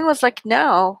then Colleen was like,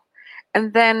 no.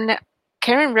 And then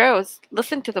Karen Rose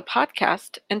listened to the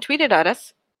podcast and tweeted at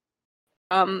us.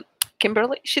 Um,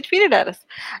 Kimberly, she tweeted at us,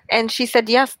 and she said,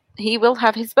 yes, he will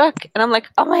have his book. And I'm like,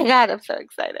 oh my god, I'm so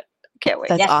excited. Can't wait.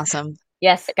 That's Yes. awesome.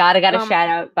 Yes, got a Um, shout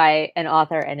out by an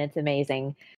author, and it's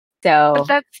amazing. but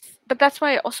So, that's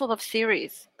why I also love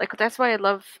series. Like that's why I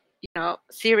love, you know,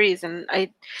 series, and Yep.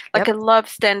 I love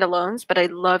standalones, but I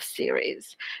love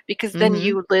series because then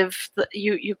Mm-hmm.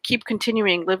 you keep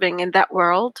continuing living in that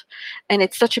world, and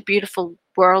it's such a beautiful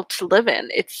world to live in.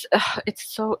 It's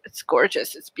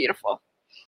gorgeous. It's beautiful.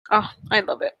 Oh, I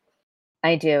love it.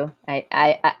 I do.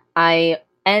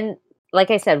 And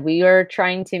like I said, we are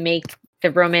trying to make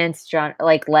the romance genre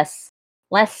like less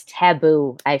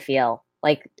taboo. I feel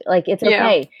like it's Yeah.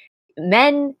 okay.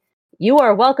 Men, you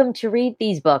are welcome to read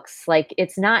these books. Like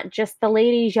it's not just the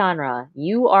lady genre.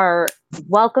 You are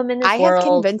welcome in this I have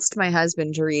world. convinced my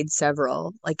husband to read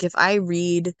several. Like if I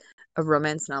read a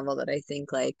romance novel that I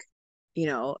think like, you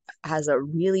know, has a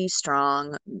really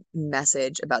strong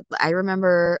message about, I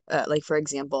remember like for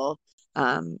example,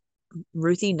 um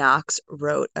Ruthie Knox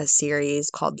wrote a series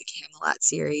called the Camelot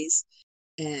series,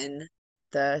 and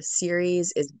the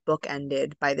series is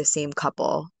bookended by the same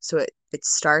couple. So it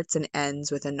starts and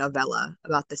ends with a novella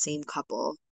about the same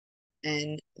couple,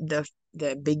 and the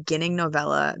beginning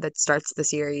novella that starts the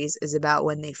series is about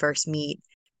when they first meet,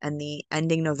 and the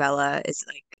ending novella is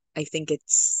like I think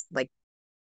it's like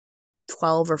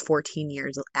 12 or 14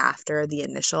 years after the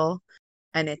initial,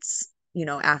 and it's, you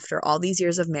know, after all these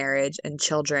years of marriage and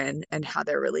children and how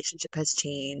their relationship has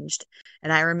changed.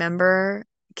 And I remember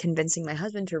convincing my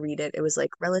husband to read it. It was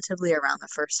like relatively around the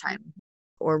first time,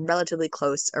 or relatively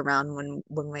close around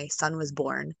when my son was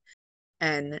born,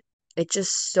 and it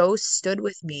just so stood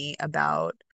with me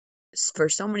about, for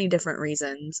so many different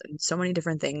reasons and so many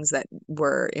different things that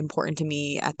were important to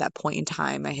me at that point in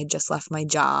time. I had just left my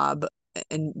job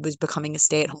and was becoming a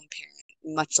stay-at-home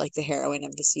parent, much like the heroine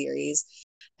of the series.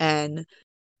 And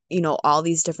all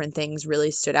these different things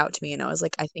really stood out to me. And I was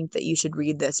like, I think that you should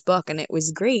read this book. And it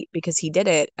was great because he did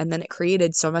it. And then it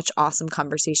created so much awesome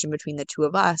conversation between the two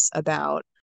of us about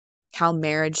how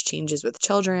marriage changes with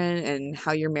children and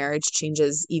how your marriage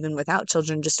changes even without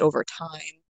children just over time.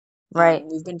 Right.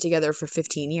 We've been together for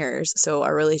 15 years. So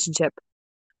our relationship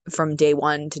from day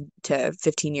one to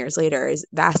 15 years later is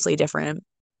vastly different.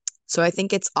 So I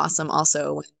think it's awesome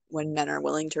also when men are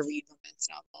willing to read romance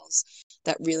novels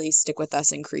that really stick with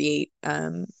us and create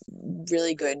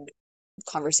really good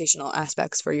conversational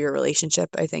aspects for your relationship.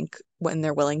 I think when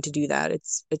they're willing to do that,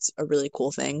 it's a really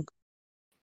cool thing.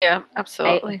 Yeah,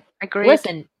 absolutely. Agreed.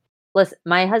 Listen,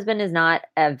 my husband is not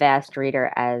a vast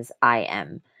reader as I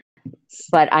am.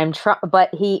 But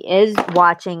but he is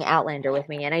watching Outlander with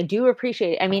me, and I do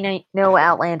appreciate it. I mean, I know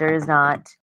Outlander is not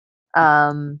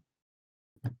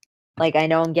like, I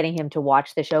know I'm getting him to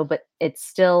watch the show, but it's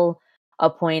still a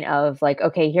point of like,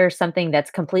 okay, here's something that's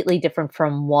completely different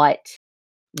from what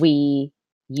we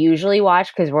usually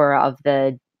watch because we're of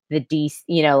the DC,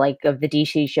 like of the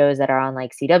DC shows that are on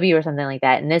like CW or something like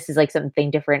that. And this is like something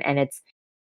different, and it's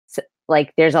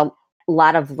like there's a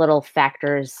lot of little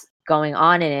factors going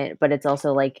on in it, but it's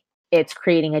also like it's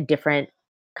creating a different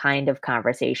kind of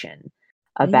conversation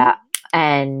about,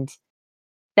 and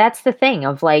that's the thing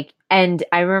of like, and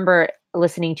I remember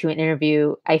listening to an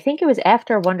interview, I think it was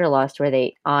after Wonderlust, where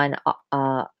they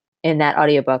in that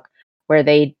audiobook where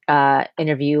they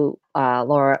interview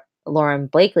Lauren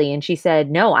Blakely, and she said,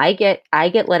 no, I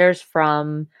get letters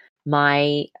from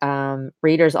my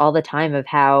readers all the time of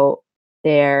how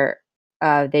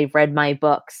they've read my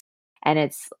books, and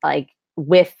it's like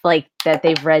with like that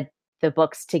they've read the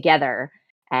books together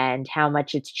and how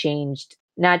much it's changed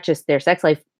not just their sex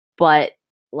life, but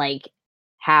like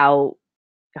how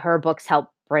her books help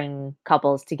bring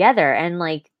couples together. And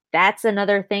like that's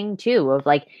another thing too of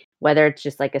like whether it's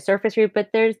just like a surface read, but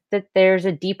there's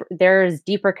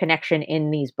deeper connection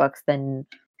in these books than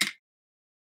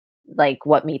like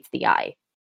what meets the eye.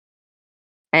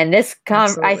 And this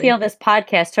I feel this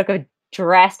podcast took a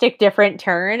drastic different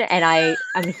turn, and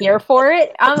I'm here for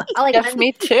it. Yes,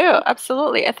 me too.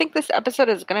 Absolutely. I think this episode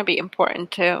is going to be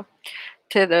important too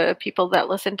to the people that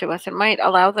listen to us. It might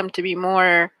allow them to be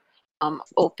more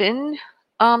open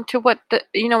to what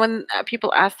when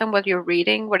people ask them what you're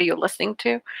reading, what are you listening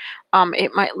to,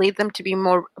 it might lead them to be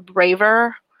more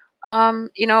braver,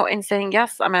 in saying,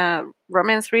 yes, I'm a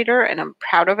romance reader and I'm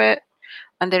proud of it,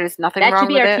 and there's nothing wrong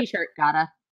with it. That should be our t-shirt, Gata.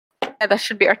 Yeah, that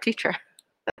should be our t-shirt.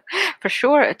 For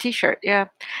sure, a t-shirt. Yeah.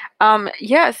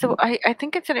 So I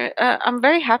think it's I'm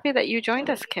very happy that you joined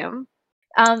us, Kim.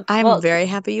 I'm very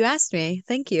happy you asked me.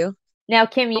 Thank you. Now,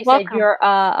 Kim, you said you're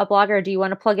a blogger. Do you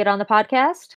want to plug it on the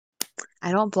podcast?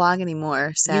 I don't blog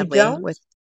anymore, sadly. You don't? With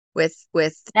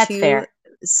That's two fair.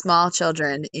 small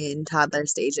children in toddler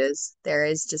stages, there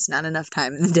is just not enough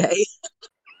time in the day.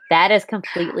 That is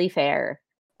completely fair.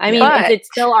 I mean, is it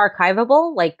still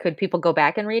archivable? Like, could people go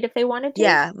back and read if they wanted to?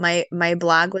 Yeah, my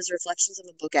blog was Reflections of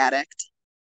a Book Addict.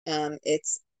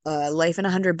 It's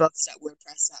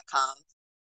lifein100books.wordpress.com.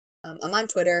 I'm on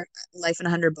Twitter, Life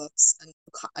in100books.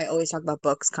 I always talk about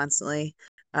books constantly.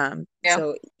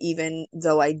 So even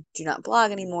though I do not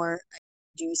blog anymore, I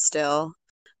do still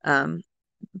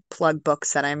plug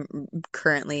books that I'm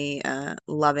currently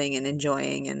loving and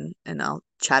enjoying, and I'll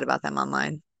chat about them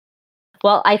online.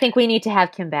 Well, I think we need to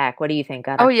have Kim back. What do you think,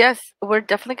 Gata? Oh, yes. We're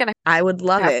definitely going to I would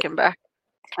love have it. Kim back.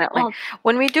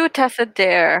 When we do Tessa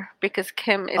Dare, because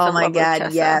Kim is a lover of Tessa. Oh, my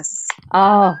God, yes.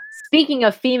 Oh, speaking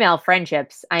of female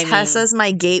friendships, Tessa's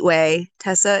my gateway.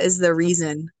 Tessa is the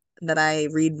reason that I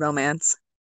read romance.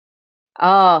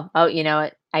 Oh, you know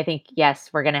what? I think, yes,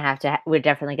 we're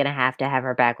definitely going to have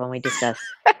her back when we discuss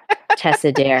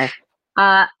Tessa Dare.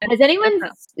 Has anyone,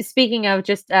 speaking of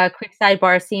just a quick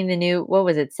sidebar, seen the new, what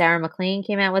was it? Sarah McLean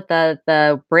came out with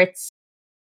the Brits.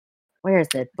 Where is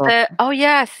the book? Oh,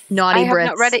 yes. Naughty Brits. I have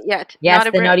not read it yet. Yes,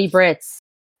 Naughty Brits.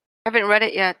 I haven't read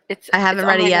it yet. I haven't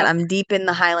read it yet. I'm deep in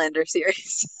the Highlander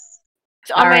series.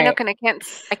 It's on my nook, and I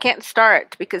can't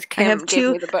start because Kim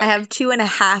gave me the book. I have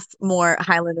 2.5 more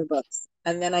Highlander books,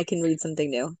 and then I can read something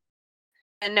new.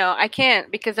 And no, I can't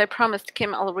because I promised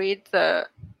Kim I'll read the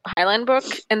Highland book,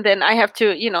 and then I have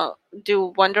to,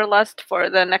 do Wonderlust for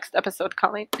the next episode,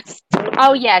 Colleen.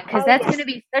 Oh yeah, because that's going to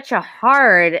be such a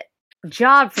hard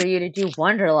job for you to do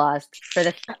Wonderlust for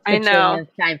the I know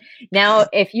time. Now,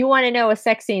 if you want to know a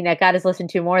sex scene that God has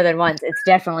listened to more than once, it's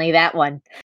definitely that one.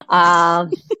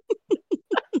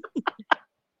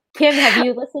 Kim, have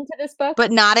you listened to this book?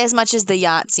 But not as much as the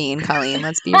yacht scene, Colleen.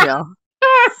 Let's be real.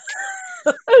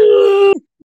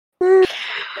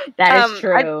 That is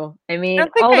true. I mean,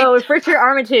 don't think although if Richard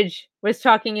Armitage was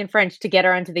talking in French to get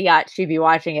her onto the yacht, she'd be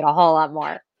watching it a whole lot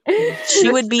more.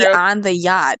 She would be true. on the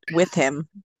yacht with him.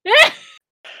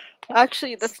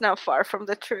 Actually, that's not far from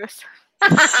the truth.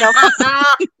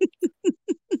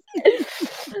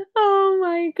 Oh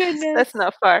my goodness. That's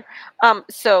not far.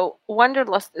 So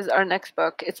Wanderlust is our next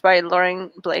book. It's by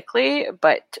Lauren Blakely,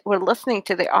 but we're listening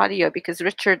to the audio because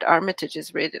Richard Armitage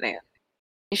is reading it.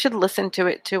 You should listen to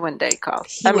it too one day, Carl.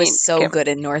 He was so good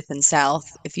in North and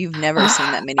South. If you've never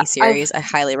seen that miniseries, I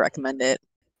highly recommend it.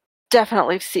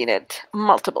 Definitely seen it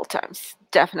multiple times.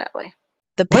 Definitely.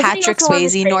 The Wasn't he Patrick also on The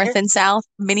Swayze Trainer? North and South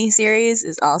miniseries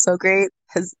is also great.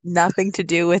 Has nothing to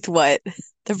do with what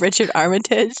the Richard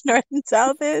Armitage North and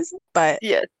South is, but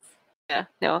Yes. Yeah.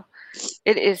 No.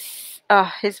 It is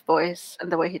his voice and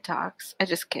the way he talks. I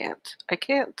just can't. I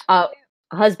can't.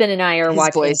 Husband and I are his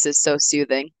watching. voice is so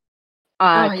soothing.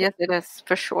 Yes, it is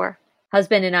for sure.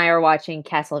 Husband and I are watching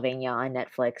Castlevania on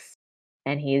Netflix,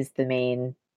 and he's the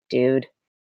main dude.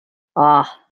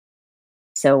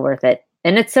 So worth it,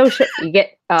 and it's so you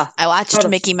get. I watched Hold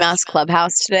on. Mickey Mouse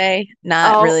Clubhouse today.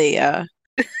 Not Oh. really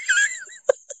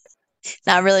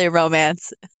not really a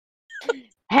romance.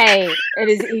 Hey, it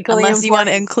is equally Unless you want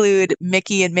to important. include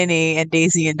Mickey and Minnie and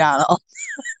Daisy and Donald.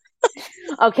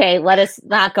 Okay, let us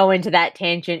not go into that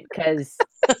tangent because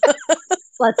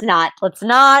let's not,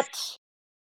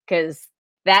 because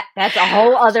that's a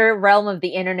whole other realm of the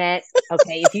internet.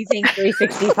 Okay, if you think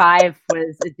 365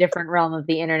 was a different realm of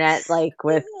the internet, like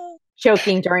with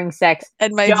choking during sex,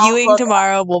 And my Don't viewing look-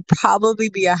 tomorrow will probably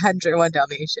be 101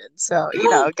 Dalmatians. So,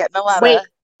 getting a lot wait, of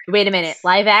wait a minute,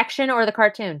 live action or the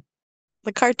cartoon?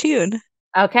 the cartoon.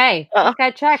 Okay,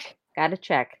 gotta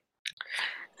check.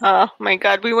 Oh my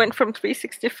god, we went from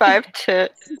 365 to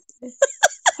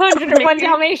 101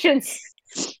 Dalmatians.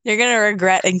 You're going to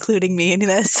regret including me in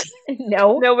this.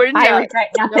 No, No, we're not. I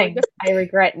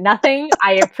regret nothing.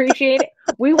 I appreciate it.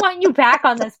 We want you back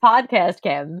on this podcast,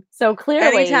 Kim. So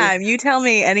clearly, Anytime. You tell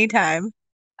me anytime.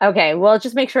 Okay, well,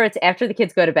 just make sure it's after the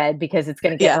kids go to bed because it's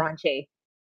going to get Yeah. raunchy.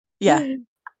 Yeah.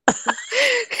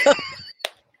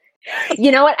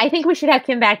 You know what? I think we should have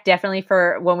Kim back definitely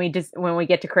for when we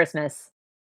get to Christmas.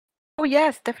 Oh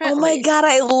yes, definitely. Oh my God,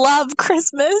 I love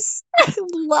Christmas. I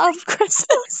love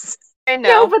Christmas. I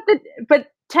know. No,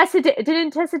 but Tessa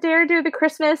didn't Tessa Dare do the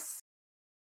Christmas,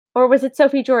 or was it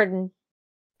Sophie Jordan?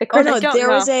 The Oh Christmas. no, don't there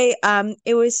know.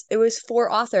 was it was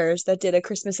 4 authors that did a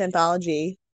Christmas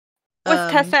anthology. It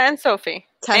was Tessa and Sophie.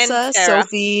 Tessa, and Sarah.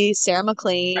 Sophie, Sarah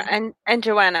McLean. And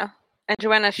Joanna. And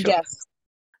Joanna Schultz. Yes.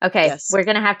 Okay, Yes. we're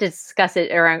gonna have to discuss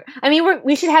it around. I mean,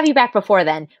 we should have you back before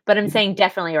then, but I'm saying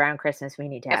definitely around Christmas we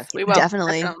need to have Yes, you. we will.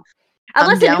 Definitely. Unless I'm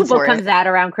a new down book for comes it. out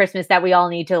around Christmas that we all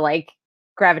need to like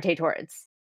gravitate towards.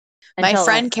 My Until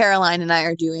friend then. Caroline and I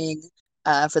are doing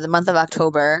for the month of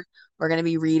October, we're going to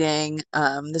be reading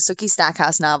the Sookie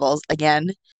Stackhouse novels again,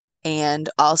 and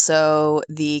also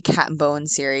the Cat and Bone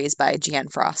series by Jan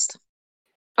Frost.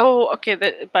 Oh, okay.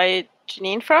 By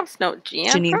Janine Frost? No,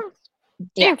 Janine. Frost?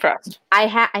 Yeah. Janine Frost.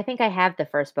 I think I have the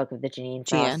first book of the Janine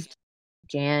Frost.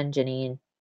 Janine.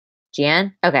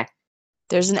 Okay.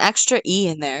 There's an extra E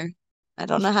in there. I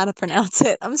don't know how to pronounce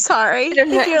it. I'm sorry. I don't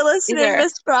know If you're listening, either.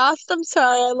 Miss Frost, I'm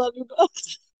sorry. I love you both.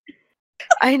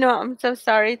 I know. I'm so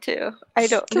sorry too. I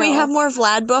don't Can know. we have more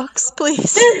Vlad books,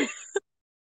 please?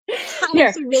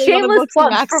 Here, shameless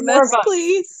plugs for more books.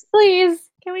 Please. Please,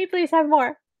 can we please have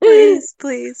more? Please,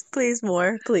 please, please,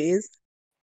 more, please.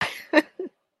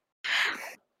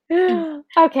 Okay.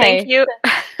 Thank you.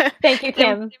 Thank you,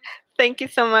 Kim. Thank you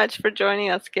so much for joining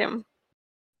us, Kim.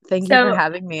 Thank you So- for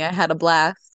having me. I had a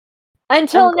blast.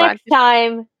 Until I'm glad next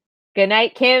time, good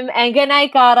night, Kim, and good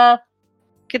night, Gata.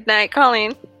 Good night,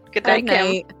 Colleen. Good night, Good Kim.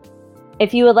 night.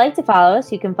 If you would like to follow us,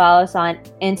 you can follow us on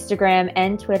Instagram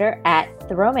and Twitter at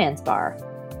The Romance Bar.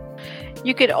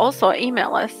 You could also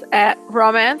email us at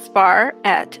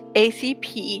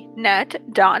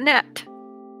romancebar@acpnet.net.